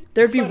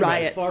There'd be Spider-Man,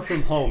 riots. Far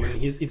from home,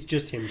 and it's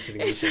just him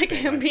sitting. It's on the like ship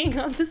him being being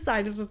on the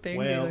side of the thing,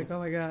 being Well, like, oh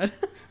my god.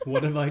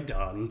 what have I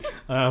done?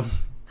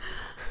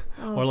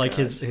 Or like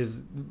his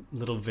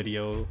little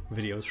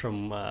videos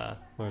from or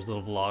his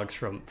little vlogs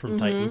from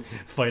Titan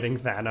fighting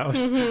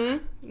Thanos.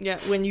 Yeah,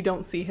 when you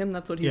don't see him,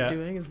 that's what he's Yeah,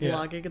 doing, is yeah.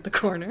 vlogging at the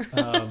corner.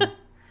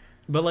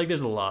 But like,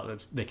 there's a lot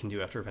that they can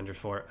do after Avengers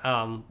 4.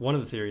 One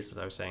of the theories, as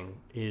I was saying,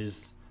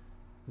 is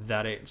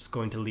that it's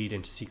going to lead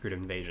into Secret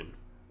Invasion.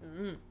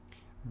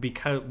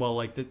 Because, well,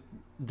 like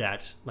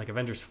that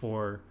Avengers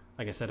 4,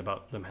 like I said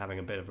about them having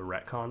a bit of a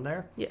retcon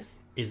there, Yeah.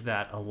 is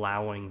that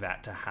allowing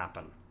that to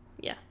happen.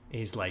 Yeah.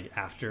 Is like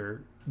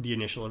after the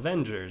initial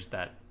Avengers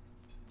that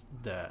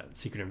the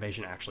Secret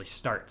Invasion actually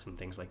starts and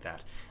things like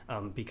that,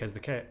 because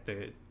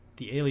the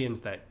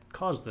aliens that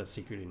caused the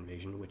Secret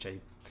Invasion, which the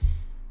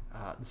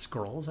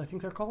Skrulls, I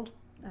think they're called.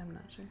 I'm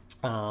not sure.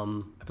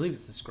 I believe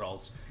it's the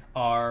Skrulls,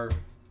 are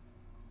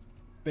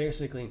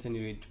basically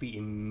intended to be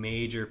a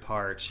major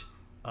part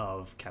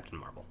of Captain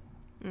Marvel,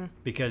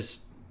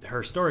 because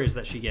her story is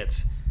that she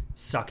gets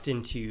sucked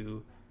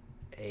into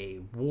a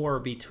war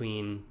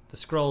between the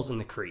Skrulls and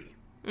the Kree.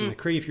 And the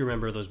Kree, if you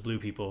remember, those blue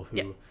people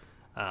who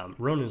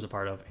Ronan's a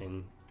part of,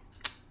 and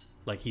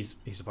like he's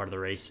a part of the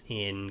race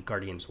in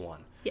Guardians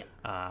 1. Yeah.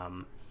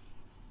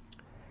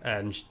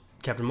 And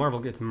Captain Marvel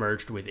gets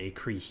merged with a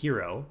Kree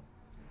hero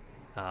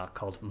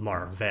called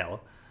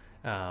Mar-Vell,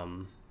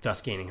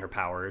 thus gaining her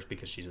powers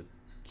because she's a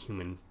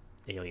human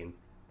alien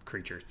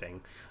creature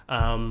thing.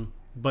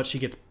 But she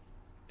gets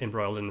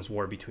embroiled in this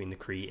war between the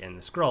Kree and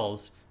the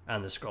Skrulls,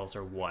 and the Skrulls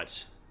are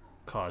what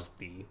caused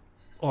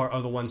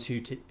are the ones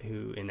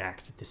who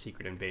enacted the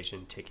Secret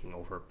Invasion, taking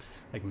over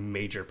like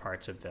major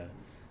parts of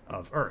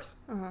Earth,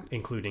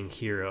 including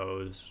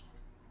heroes,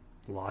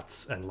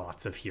 lots and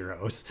lots of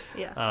heroes.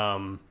 Yeah.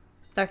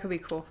 That could be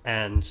cool.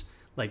 And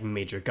like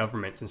major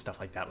governments and stuff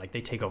like that. Like, they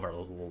take over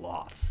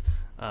lots.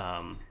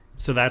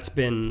 So that's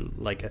been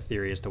like a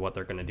theory as to what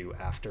they're going to do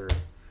after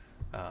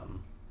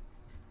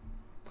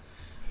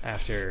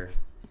after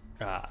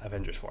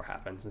Avengers 4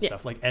 happens and Yeah.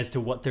 stuff, like as to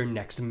what their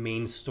next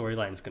main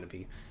storyline is going to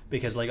be.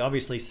 Because like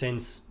obviously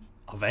since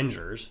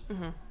Avengers,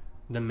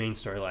 the main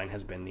storyline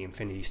has been the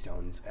Infinity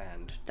Stones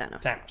and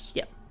Thanos.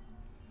 Yep.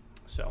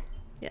 So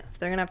Yeah, so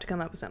they're going to have to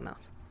come up with something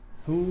else.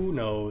 who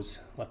knows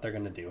what they're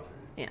going to do.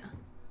 Yeah.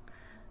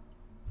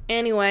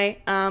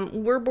 Anyway,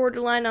 we're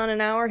borderline on an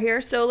hour here,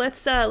 so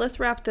let's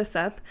wrap this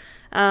up.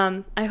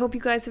 I hope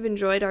you guys have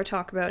enjoyed our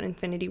talk about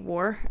Infinity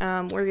War.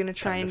 We're gonna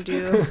try and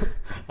do.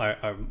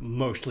 I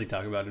mostly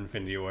talk about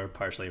Infinity War,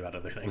 partially about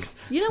other things.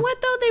 You know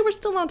what though? They were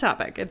still on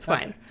topic. It's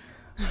fine.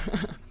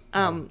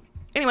 Okay.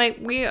 Anyway,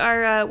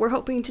 we're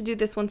hoping to do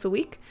this once a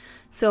week,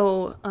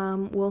 so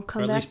we'll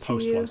come Or at back least to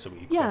post you. once a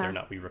week. Yeah. Whether or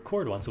not we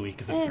record once a week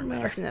is a different Well,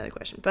 matter. that's another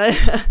question,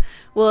 but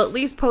we'll at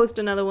least post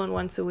another one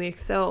once a week.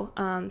 So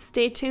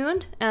stay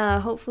tuned.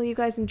 Hopefully you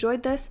guys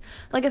enjoyed this.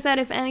 Like I said,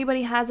 if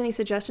anybody has any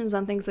suggestions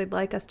on things they'd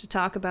like us to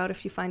talk about,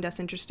 if you find us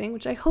interesting,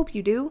 which I hope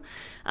you do,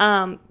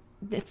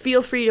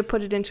 feel free to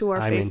put it into our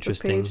I'm Facebook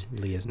interesting. page.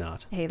 Leah's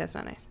not. Hey, that's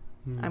not nice.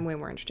 I'm way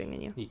more interesting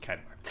than you. You kind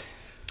of are.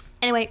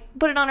 Anyway,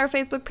 put it on our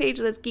Facebook page.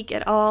 That's Geek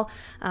et al.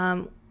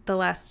 The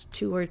last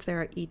two words there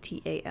are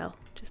ETAL,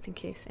 just in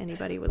case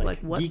anybody was like,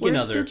 what Geek words and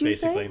other, did you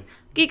basically. say?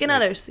 Geek and Like,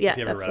 others. Yeah, if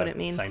you ever that's read what a it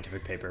means.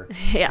 Scientific paper.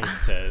 Yeah.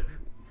 It's to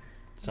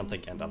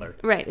something and other.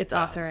 Right, it's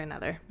author and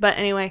other. But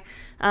anyway,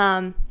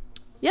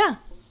 yeah,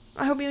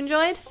 I hope you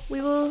enjoyed. We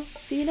will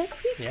see you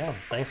next week. Yeah,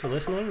 thanks for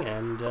listening,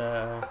 and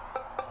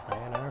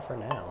sayonara for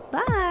now.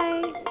 Bye.